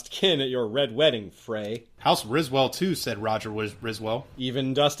lost kin at your red wedding, Frey. House Riswell, too, said Roger Riswell.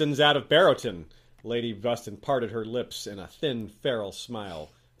 Even Dustin's out of Barrowton. Lady Dustin parted her lips in a thin, feral smile.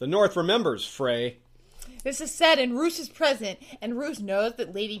 The North remembers, Frey. This is said and Roose is present, and Roose knows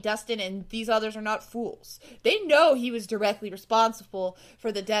that Lady Dustin and these others are not fools. They know he was directly responsible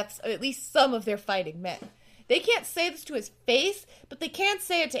for the deaths of at least some of their fighting men. They can't say this to his face, but they can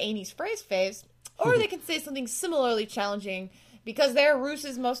say it to Aenys Frey's face, or they can say something similarly challenging, because they're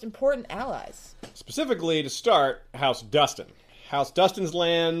Roose's most important allies. Specifically, to start, House Dustin. House Dustin's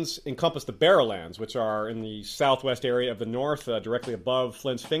lands encompass the Barrowlands, which are in the southwest area of the north, directly above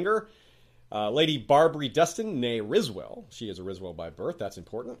Flint's Finger. Lady Barbary Dustin, née Riswell, she is a Riswell by birth, that's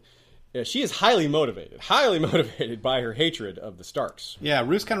important, Yeah, she is highly motivated by her hatred of the Starks. Yeah,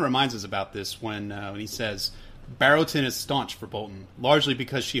 Roose kind of reminds us about this when he says, Barrowton is staunch for Bolton, largely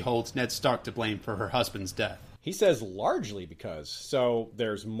because she holds Ned Stark to blame for her husband's death. He says largely because, so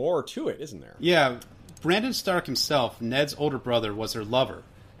there's more to it, isn't there? Yeah, Brandon Stark himself, Ned's older brother, was her lover,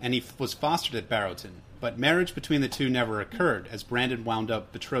 and he was fostered at Barrowton, but marriage between the two never occurred, as Brandon wound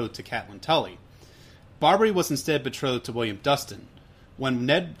up betrothed to Catelyn Tully. Barbary was instead betrothed to William Dustin. When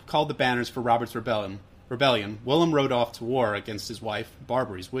Ned called the banners for Robert's rebellion, Willem rode off to war against his wife,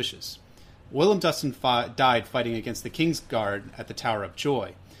 Barbary's wishes. Willem Dustin died fighting against the King's Guard at the Tower of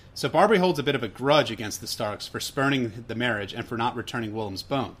Joy. So Barbary holds a bit of a grudge against the Starks for spurning the marriage and for not returning Willem's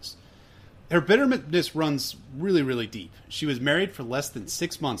bones. Her bitterness runs really, really deep. She was married for less than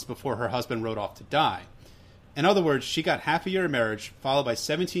 6 months before her husband rode off to die. In other words, she got half a year of marriage, followed by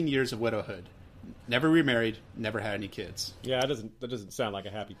 17 years of widowhood. Never remarried, never had any kids. Yeah, that doesn't sound like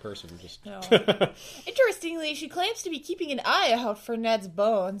a happy person. No. Interestingly, she claims to be keeping an eye out for Ned's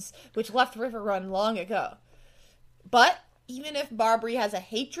bones, which left River Run long ago. But even if Barbary has a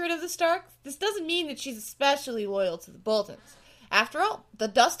hatred of the Starks, this doesn't mean that she's especially loyal to the Boltons. After all, the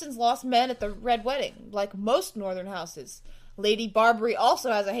Dustins lost men at the Red Wedding, like most northern houses. Lady Barbary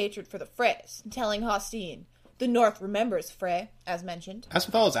also has a hatred for the Freys, telling Hostine, "The North remembers Frey," as mentioned. As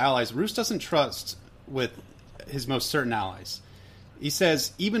with all his allies, Roose doesn't trust with his most certain allies. He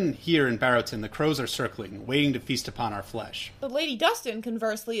says, even here in Barrowton, the crows are circling, waiting to feast upon our flesh. But Lady Dustin,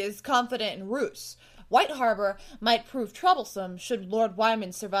 conversely, is confident in Roose. White Harbor might prove troublesome should Lord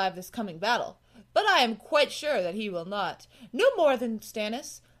Wyman survive this coming battle, but I am quite sure that he will not. No more than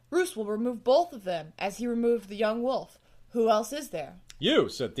Stannis. Roose will remove both of them, as he removed the young wolf. Who else is there? You,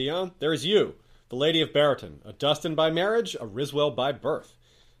 said Theon. There is you, the Lady of Barrowton, a Dustin by marriage, a Riswell by birth.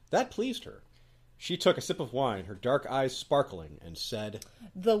 That pleased her. She took a sip of wine, her dark eyes sparkling, and said,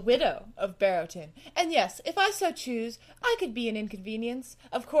 "The widow of Barrowton. And yes, if I so choose, I could be an inconvenience.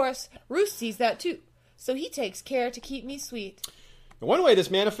 Of course, Roose sees that too, so he takes care to keep me sweet." One way this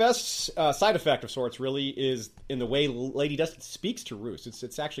manifests, side effect of sorts, really, is in the way Lady Dustin speaks to Roose.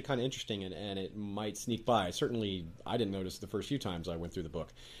 It's actually kind of interesting, and it might sneak by. Certainly, I didn't notice the first few times I went through the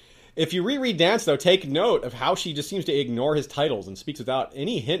book. If you reread Dance, though, take note of how she just seems to ignore his titles and speaks without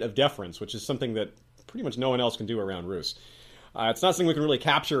any hint of deference, which is something that pretty much no one else can do around Roose. It's not something we can really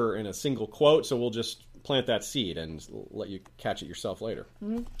capture in a single quote, so we'll just plant that seed and let you catch it yourself later.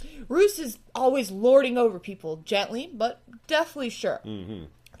 Mm-hmm. Roose is always lording over people, gently, but definitely sure. Mm-hmm.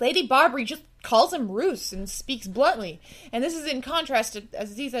 Lady Barbary just calls him Roose and speaks bluntly. And this is in contrast to,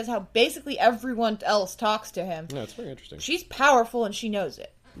 as he says, how basically everyone else talks to him. Yeah, it's very interesting. She's powerful and she knows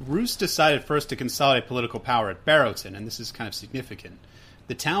it. Roose decided first to consolidate political power at Barrowton, and this is kind of significant.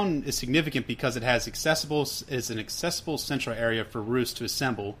 The town is significant because it is an accessible central area for Roose to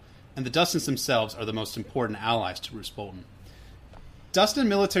assemble, and the Dustins themselves are the most important allies to Roose Bolton. Dustin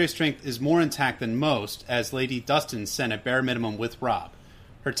military strength is more intact than most, as Lady Dustin sent a bare minimum with Robb.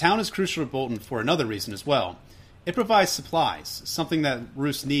 Her town is crucial to Bolton for another reason as well. It provides supplies, something that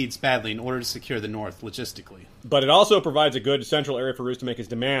Roose needs badly in order to secure the North logistically. But it also provides a good central area for Roose to make his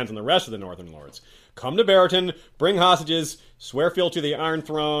demands on the rest of the Northern Lords. Come to Barrowton, bring hostages, swear fealty to the Iron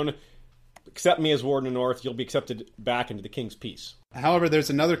Throne, accept me as Warden of the North, you'll be accepted back into the King's peace. However,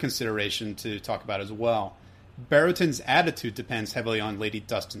 there's another consideration to talk about as well. Barrowton's attitude depends heavily on Lady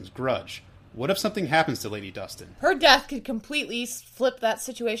Dustin's grudge. What if something happens to Lady Dustin? Her death could completely flip that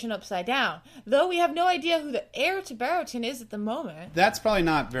situation upside down, though we have no idea who the heir to Barrowton is at the moment. That's probably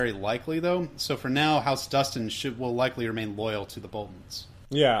not very likely, though, so for now, House Dustin will likely remain loyal to the Boltons.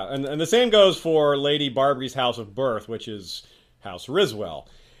 Yeah, and the same goes for Lady Barbary's house of birth, which is House Riswell.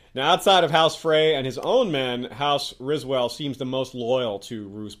 Now, outside of House Frey and his own men, House Riswell seems the most loyal to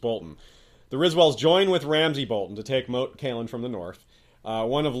Roose Bolton. The Riswells join with Ramsay Bolton to take Moat Cailin from the north.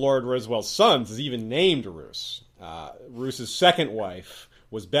 One of Lord Riswell's sons is even named Roose. Roose's second wife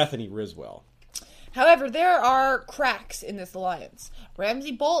was Bethany Riswell. However, there are cracks in this alliance.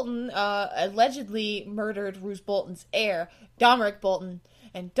 Ramsay Bolton allegedly murdered Roose Bolton's heir, Domeric Bolton,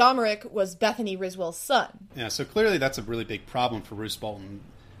 and Domeric was Bethany Riswell's son. Yeah, so clearly that's a really big problem for Roose Bolton.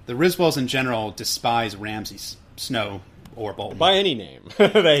 The Riswells in general despise Ramsay Snow or Bolton. By any name,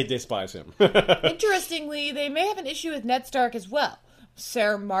 they despise him. Interestingly, they may have an issue with Ned Stark as well.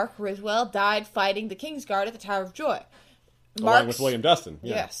 Sir Mark Riswell died fighting the Kingsguard at the Tower of Joy. Along with William Dustin.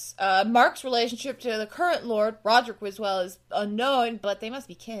 Yeah. Yes. Mark's relationship to the current Lord, Roderick Riswell, is unknown, but they must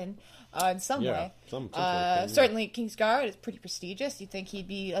be kin in some way. Certainly Kingsguard is pretty prestigious. You'd think he'd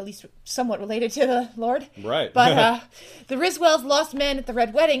be at least somewhat related to the Lord. Right. But the Riswells lost men at the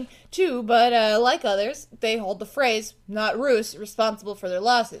Red Wedding, too, but like others, they hold the Freys, not Roose, responsible for their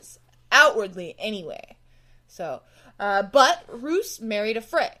losses. outwardly anyway. So, but Roose married a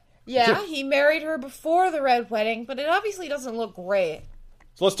Frey. Yeah, he married her before the Red Wedding, but it obviously doesn't look great.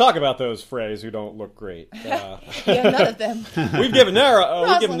 So let's talk about those Freys who don't look great. Yeah, none of them. We've given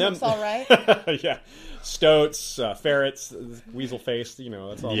them looks all right. yeah, stoats, ferrets, weasel faced.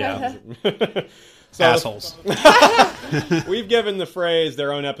 That's all. Yeah. So, assholes. We've given the Freys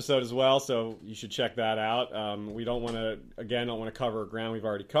their own episode as well, so you should check that out. We don't want to cover ground we've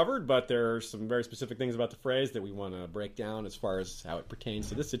already covered, but there are some very specific things about the Freys that we want to break down as far as how it pertains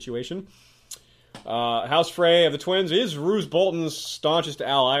to this situation. House Frey of the twins is Roose Bolton's staunchest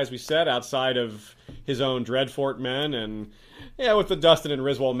ally, as we said, outside of his own Dreadfort men, and with the Dustin and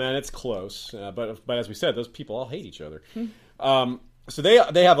Riswold men, it's close. But as we said, those people all hate each other. So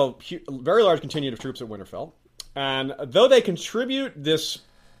they have a very large contingent of troops at Winterfell, and though they contribute this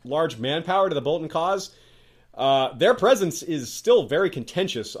large manpower to the Bolton cause, their presence is still very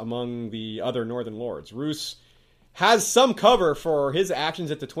contentious among the other Northern lords. Roose has some cover for his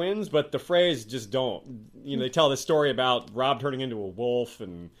actions at the twins, but the Freys just don't. They tell this story about Robb turning into a wolf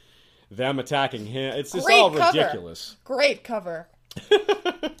and them attacking him. It's just all ridiculous. Great cover.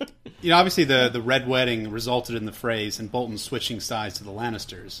 Obviously the Red Wedding resulted in the Freys and Bolton switching sides to the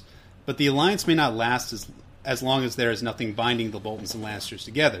Lannisters, but the alliance may not last as long as there is nothing binding the Boltons and Lannisters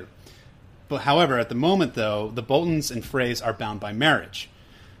together. But however, at the moment, though, the Boltons and Freys are bound by marriage.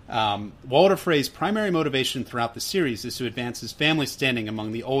 Walder Frey's primary motivation throughout the series is to advance his family standing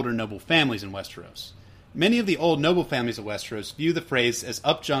among the older noble families in Westeros. Many of the old noble families of Westeros view the Freys as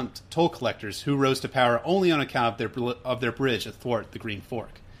upjumped toll collectors who rose to power only on account of their bridge athwart the Green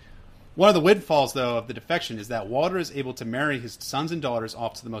Fork. One of the windfalls, though, of the defection is that Walder is able to marry his sons and daughters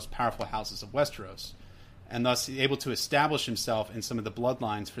off to the most powerful houses of Westeros, and thus able to establish himself in some of the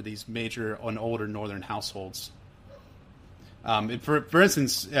bloodlines for these major and older northern households. For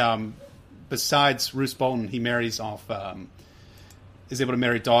instance, besides Roose Bolton, he marries off, is able to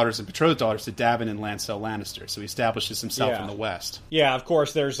marry daughters and betrothed daughters to Davin and Lancel Lannister, so he establishes himself in the West. Yeah, of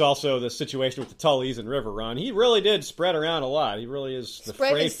course, there's also the situation with the Tullys and Riverrun. He really did spread around a lot. He really is, the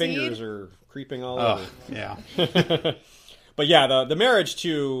Frey fingers are creeping all over. Yeah. But yeah, the marriage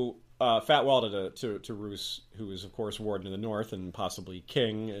to Fat Walda to Roose, who is, of course, Warden of the North and possibly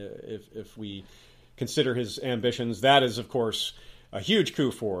king, if we consider his ambitions, that is, of course, a huge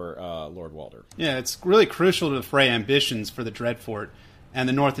coup for Lord Walder. Yeah, it's really crucial to the Frey ambitions for the Dreadfort and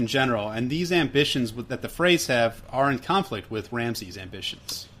the North in general, and these ambitions that the Freys have are in conflict with Ramsay's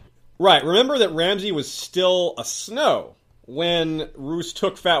ambitions. Right, remember that Ramsay was still a Snow when Roose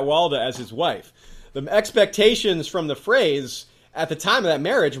took Fat Walda as his wife. The expectations from the Freys at the time of that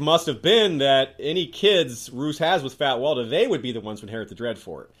marriage must have been that any kids Roose has with Fat Walda, they would be the ones who inherit the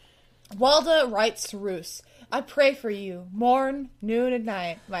Dreadfort. Walda writes to Roose, "I pray for you, morn, noon, and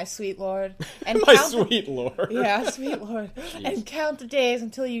night, my sweet lord." And my sweet lord. Yeah, sweet lord. Jeez. And count the days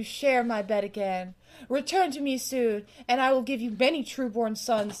until you share my bed again. Return to me soon, and I will give you many true-born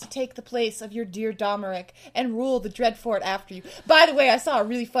sons to take the place of your dear Domeric and rule the Dreadfort after you. By the way, I saw a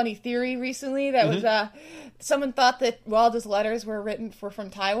really funny theory recently that was, someone thought that Walda's letters were written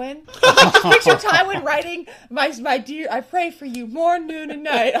from Tywin. Picture Tywin writing, my dear, I pray for you, morn, noon, and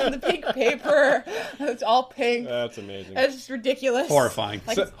night, on the pink paper. It's all pink. That's amazing. It's just ridiculous. Horrifying.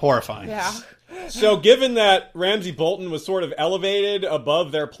 Horrifying. Yeah. So given that Ramsay Bolton was sort of elevated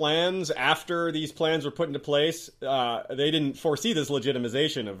above their plans after these plans were put into place, they didn't foresee this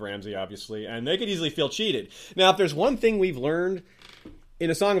legitimization of Ramsay, obviously, and they could easily feel cheated. Now, if there's one thing we've learned in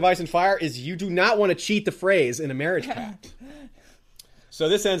A Song of Ice and Fire is you do not want to cheat the Freys in a marriage pact. So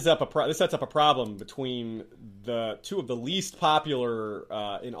this sets up a problem between the two of the least popular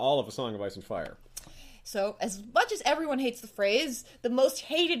in all of A Song of Ice and Fire. So, as much as everyone hates the Freys, the most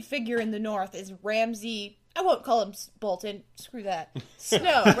hated figure in the North is Ramsay. I won't call him Bolton. Screw that.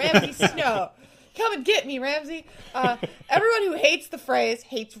 Snow. Ramsay Snow. Come and get me, Ramsay. Everyone who hates the Freys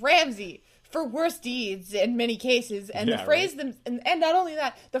hates Ramsay for worse deeds in many cases. And the Freys, and not only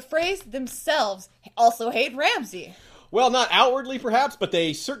that, the Freys themselves also hate Ramsay. Well, not outwardly, perhaps, but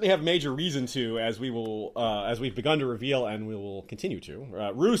they certainly have major reason to, as we've begun to reveal, and we will continue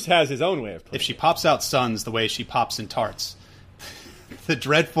to. Roose has his own way of putting If she pops out sons the way she pops in tarts, the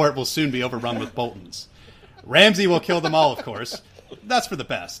Dreadfort will soon be overrun with Boltons. Ramsay will kill them all, of course. That's for the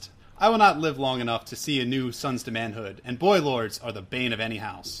best. I will not live long enough to see a new sons to manhood, and boy lords are the bane of any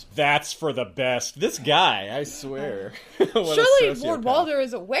house. That's for the best. This guy, I swear. Surely Lord Walder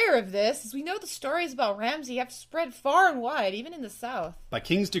is aware of this, as we know the stories about Ramsay have spread far and wide, even in the south. By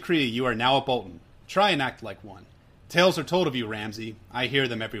King's decree, you are now a Bolton. Try and act like one. Tales are told of you, Ramsay. I hear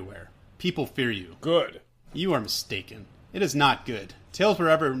them everywhere. People fear you. Good. You are mistaken. It is not good. Tales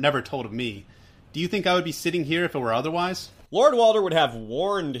were never told of me. Do you think I would be sitting here if it were otherwise? Lord Walder would have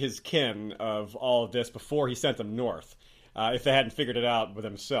warned his kin of all of this before he sent them north, if they hadn't figured it out with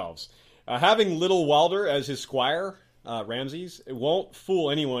themselves. Having little Walder as his squire, Ramses, it won't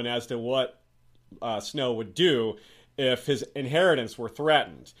fool anyone as to what Snow would do if his inheritance were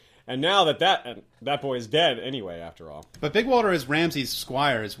threatened. And now that boy is dead anyway, after all. But Big Walder is Ramses'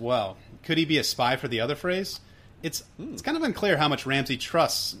 squire as well. Could he be a spy for the other Freys? It's kind of unclear how much Ramsay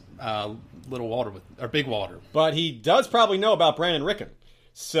trusts Little Walder or Big Walder. But he does probably know about Bran and Rickon.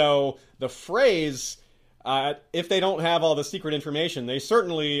 So the Freys, if they don't have all the secret information, they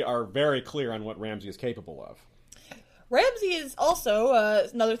certainly are very clear on what Ramsay is capable of. Ramsay is also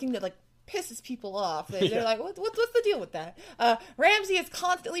another thing that pisses people off. They're like, what's the deal with that? Ramsay is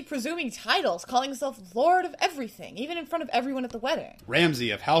constantly presuming titles, calling himself Lord of everything, even in front of everyone at the wedding.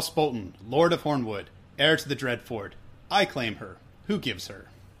 Ramsay of House Bolton, Lord of Hornwood, heir to the Dreadfort. I claim her. Who gives her?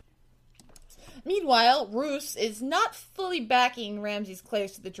 Meanwhile, Roose is not fully backing Ramsay's claim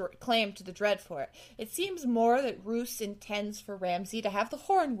to the Dreadfort. It seems more that Roose intends for Ramsay to have the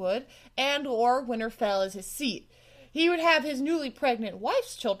Hornwood and or Winterfell as his seat. He would have his newly pregnant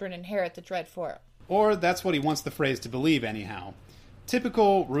wife's children inherit the Dreadfort. Or that's what he wants the Freys to believe anyhow.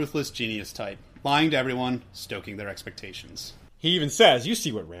 Typical ruthless genius type. Lying to everyone, stoking their expectations. He even says, you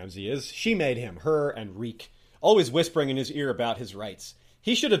see what Ramsay is. She made him, her and Reek, always whispering in his ear about his rights.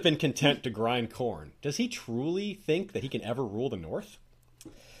 He should have been content to grind corn. Does he truly think that he can ever rule the North?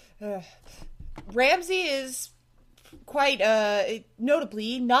 Ramsay is quite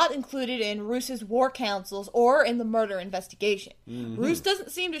notably not included in Roose's war councils or in the murder investigation. Roose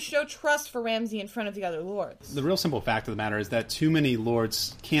doesn't seem to show trust for Ramsay in front of the other lords. The real simple fact of the matter is that too many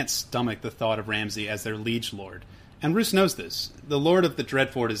lords can't stomach the thought of Ramsay as their liege lord. And Roose knows this. The Lord of the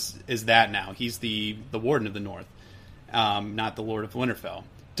Dreadfort is that now. He's the Warden of the North, not the Lord of Winterfell.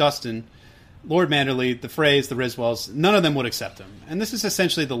 Dustin, Lord Manderly, the Freys, the Riswells, none of them would accept him. And this is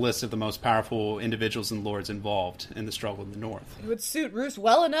essentially the list of the most powerful individuals and lords involved in the struggle in the North. It would suit Roose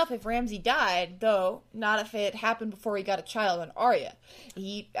well enough if Ramsay died, though not if it happened before he got a child on Arya.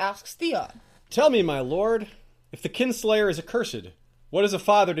 He asks Theon. Tell me, my lord, if the kinslayer is accursed, what is a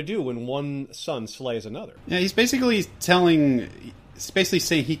father to do when one son slays another? Yeah, he's basically saying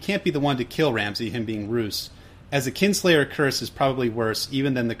he can't be the one to kill Ramsay, him being Roose, as the kinslayer curse is probably worse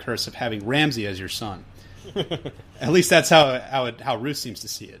even than the curse of having Ramsay as your son. At least that's how Roose seems to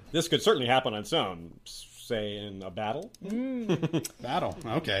see it. This could certainly happen on its own, say in a battle. Battle,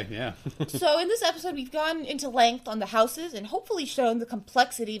 okay, yeah. So in this episode, we've gone into length on the houses and hopefully shown the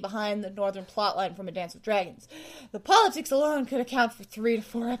complexity behind the northern plotline from A Dance with Dragons. The politics alone could account for 3 to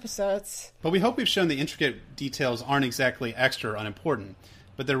 4 episodes. But we hope we've shown the intricate details aren't exactly extra or unimportant,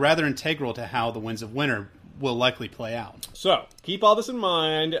 but they're rather integral to how the Winds of Winter will likely play out. So, keep all this in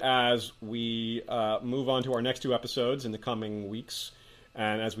mind as we move on to our next 2 episodes in the coming weeks,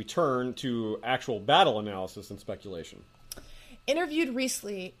 and as we turn to actual battle analysis and speculation. Interviewed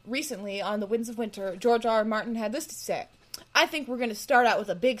recently on The Winds of Winter, George R. R. Martin had this to say: I think we're going to start out with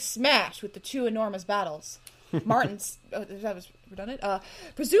a big smash with the 2 enormous battles. Martin's, that was redundant.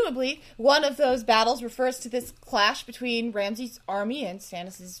 Presumably, one of those battles refers to this clash between Ramsay's army and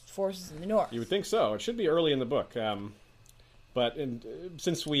Stannis' forces in the north. You would think so. It should be early in the book. But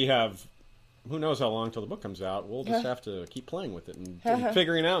since we have, who knows how long till the book comes out, we'll just have to keep playing with it and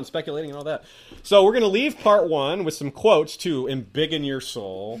figuring it out and speculating and all that. So we're going to leave part 1 with some quotes to embiggen your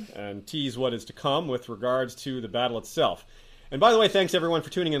soul and tease what is to come with regards to the battle itself. And by the way, thanks everyone for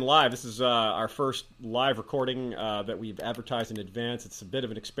tuning in live. This is our first live recording that we've advertised in advance. It's a bit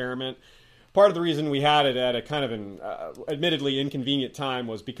of an experiment. Part of the reason we had it at a kind of an admittedly inconvenient time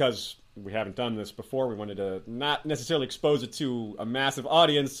was because we haven't done this before. We wanted to not necessarily expose it to a massive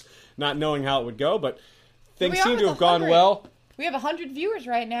audience, not knowing how it would go, but things seem to have gone well. We have 100 viewers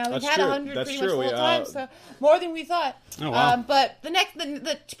right now. We've That's had true. 100 That's pretty much true. full time, so more than we thought. Oh, wow. But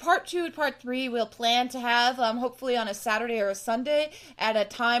the part 2 and part 3 we'll plan to have hopefully on a Saturday or a Sunday at a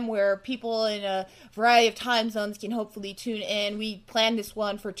time where people in a variety of time zones can hopefully tune in. We planned this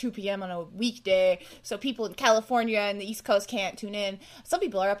one for 2 p.m. on a weekday, so people in California and the East Coast can't tune in. Some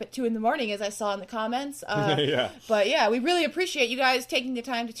people are up at 2 in the morning, as I saw in the comments. Yeah. But yeah, we really appreciate you guys taking the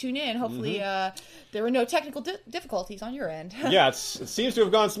time to tune in. Hopefully there were no technical difficulties on your end. Yeah, it seems to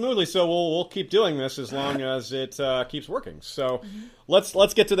have gone smoothly, so we'll keep doing this as long as it keeps working. So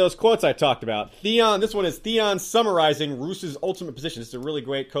let's get to those quotes I talked about. Theon, this one is Theon summarizing Roose's ultimate position. It's a really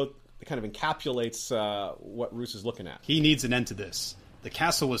great quote that kind of encapsulates what Roose is looking at. He needs an end to this. The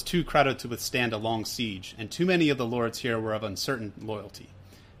castle was too crowded to withstand a long siege, and too many of the lords here were of uncertain loyalty.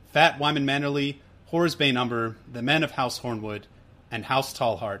 Fat Wyman Manderly, Horsebane Umber, the men of House Hornwood, and House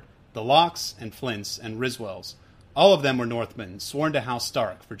Tallheart, the Locks and Flints and Riswells. All of them were Northmen, sworn to House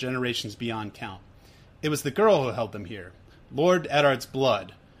Stark for generations beyond count. It was the girl who held them here, Lord Eddard's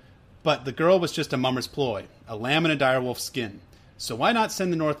blood. But the girl was just a mummer's ploy, a lamb in a direwolf's skin. So why not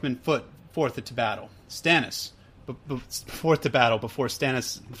send the Northmen forth to battle? Stannis, forth to battle before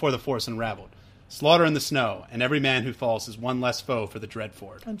the force unraveled. Slaughter in the snow, and every man who falls is one less foe for the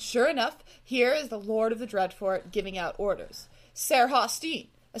Dreadfort. And sure enough, here is the Lord of the Dreadfort giving out orders. Ser Hosteen,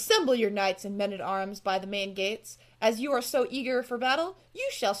 assemble your knights and men-at-arms by the main gates. As you are so eager for battle, you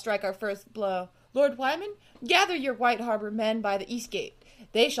shall strike our first blow. Lord Wyman, gather your White Harbor men by the east gate.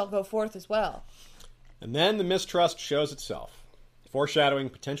 They shall go forth as well. And then the mistrust shows itself, foreshadowing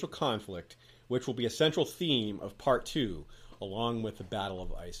potential conflict, which will be a central theme of Part 2, along with the Battle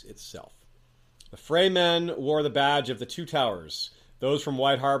of Ice itself. The Freymen wore the badge of the Two Towers. Those from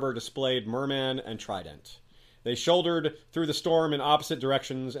White Harbor displayed Merman and Trident. They shouldered through the storm in opposite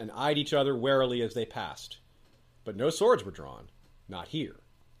directions and eyed each other warily as they passed. But no swords were drawn. Not here.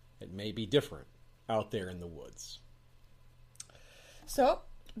 It may be different out there in the woods. So,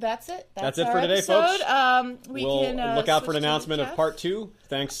 that's it. That's it for today, folks. We'll look out for an announcement of Part 2.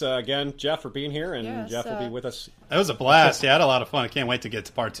 Thanks again, Jeff, for being here, and Yes, Jeff will be with us. That was a blast. Yeah, I had a lot of fun. I can't wait to get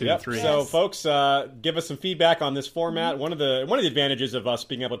to Part 2 and 3. So, folks, give us some feedback on this format. One of the advantages of us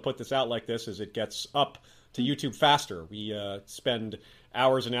being able to put this out like this is it gets up to YouTube faster. We spend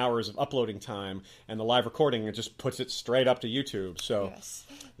hours and hours of uploading time, and the live recording, it just puts it straight up to YouTube. So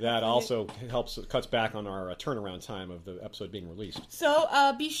that also cuts back on our turnaround time of the episode being released.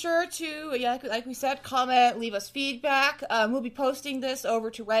 So be sure to, like we said, comment, leave us feedback. We'll be posting this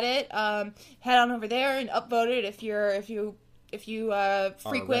over to Reddit. Head on over there and upvote it if you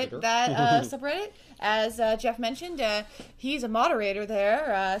frequent that subreddit. As Jeff mentioned, he's a moderator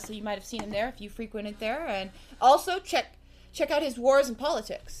there, so you might have seen him there if you frequented there. And also check out his Wars and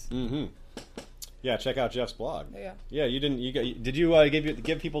Politics. Mm-hmm. Yeah, check out Jeff's blog. Yeah. Yeah, did you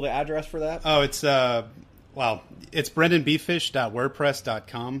give people the address for that? Oh, it's it's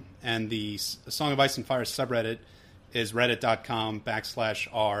brendanbfish.wordpress.com, and the Song of Ice and Fire subreddit is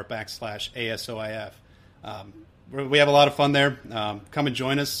reddit.com/r/ASOIF. We have a lot of fun there. Come and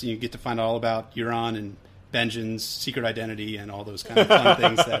join us. You get to find out all about Euron and Benjen's secret identity and all those kind of fun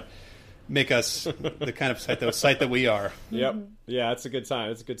things that make us the kind of site that we are. Yep. Yeah, it's a good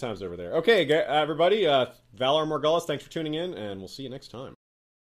time. It's good times over there. Okay, everybody. Valar Morghulis, thanks for tuning in, and we'll see you next time.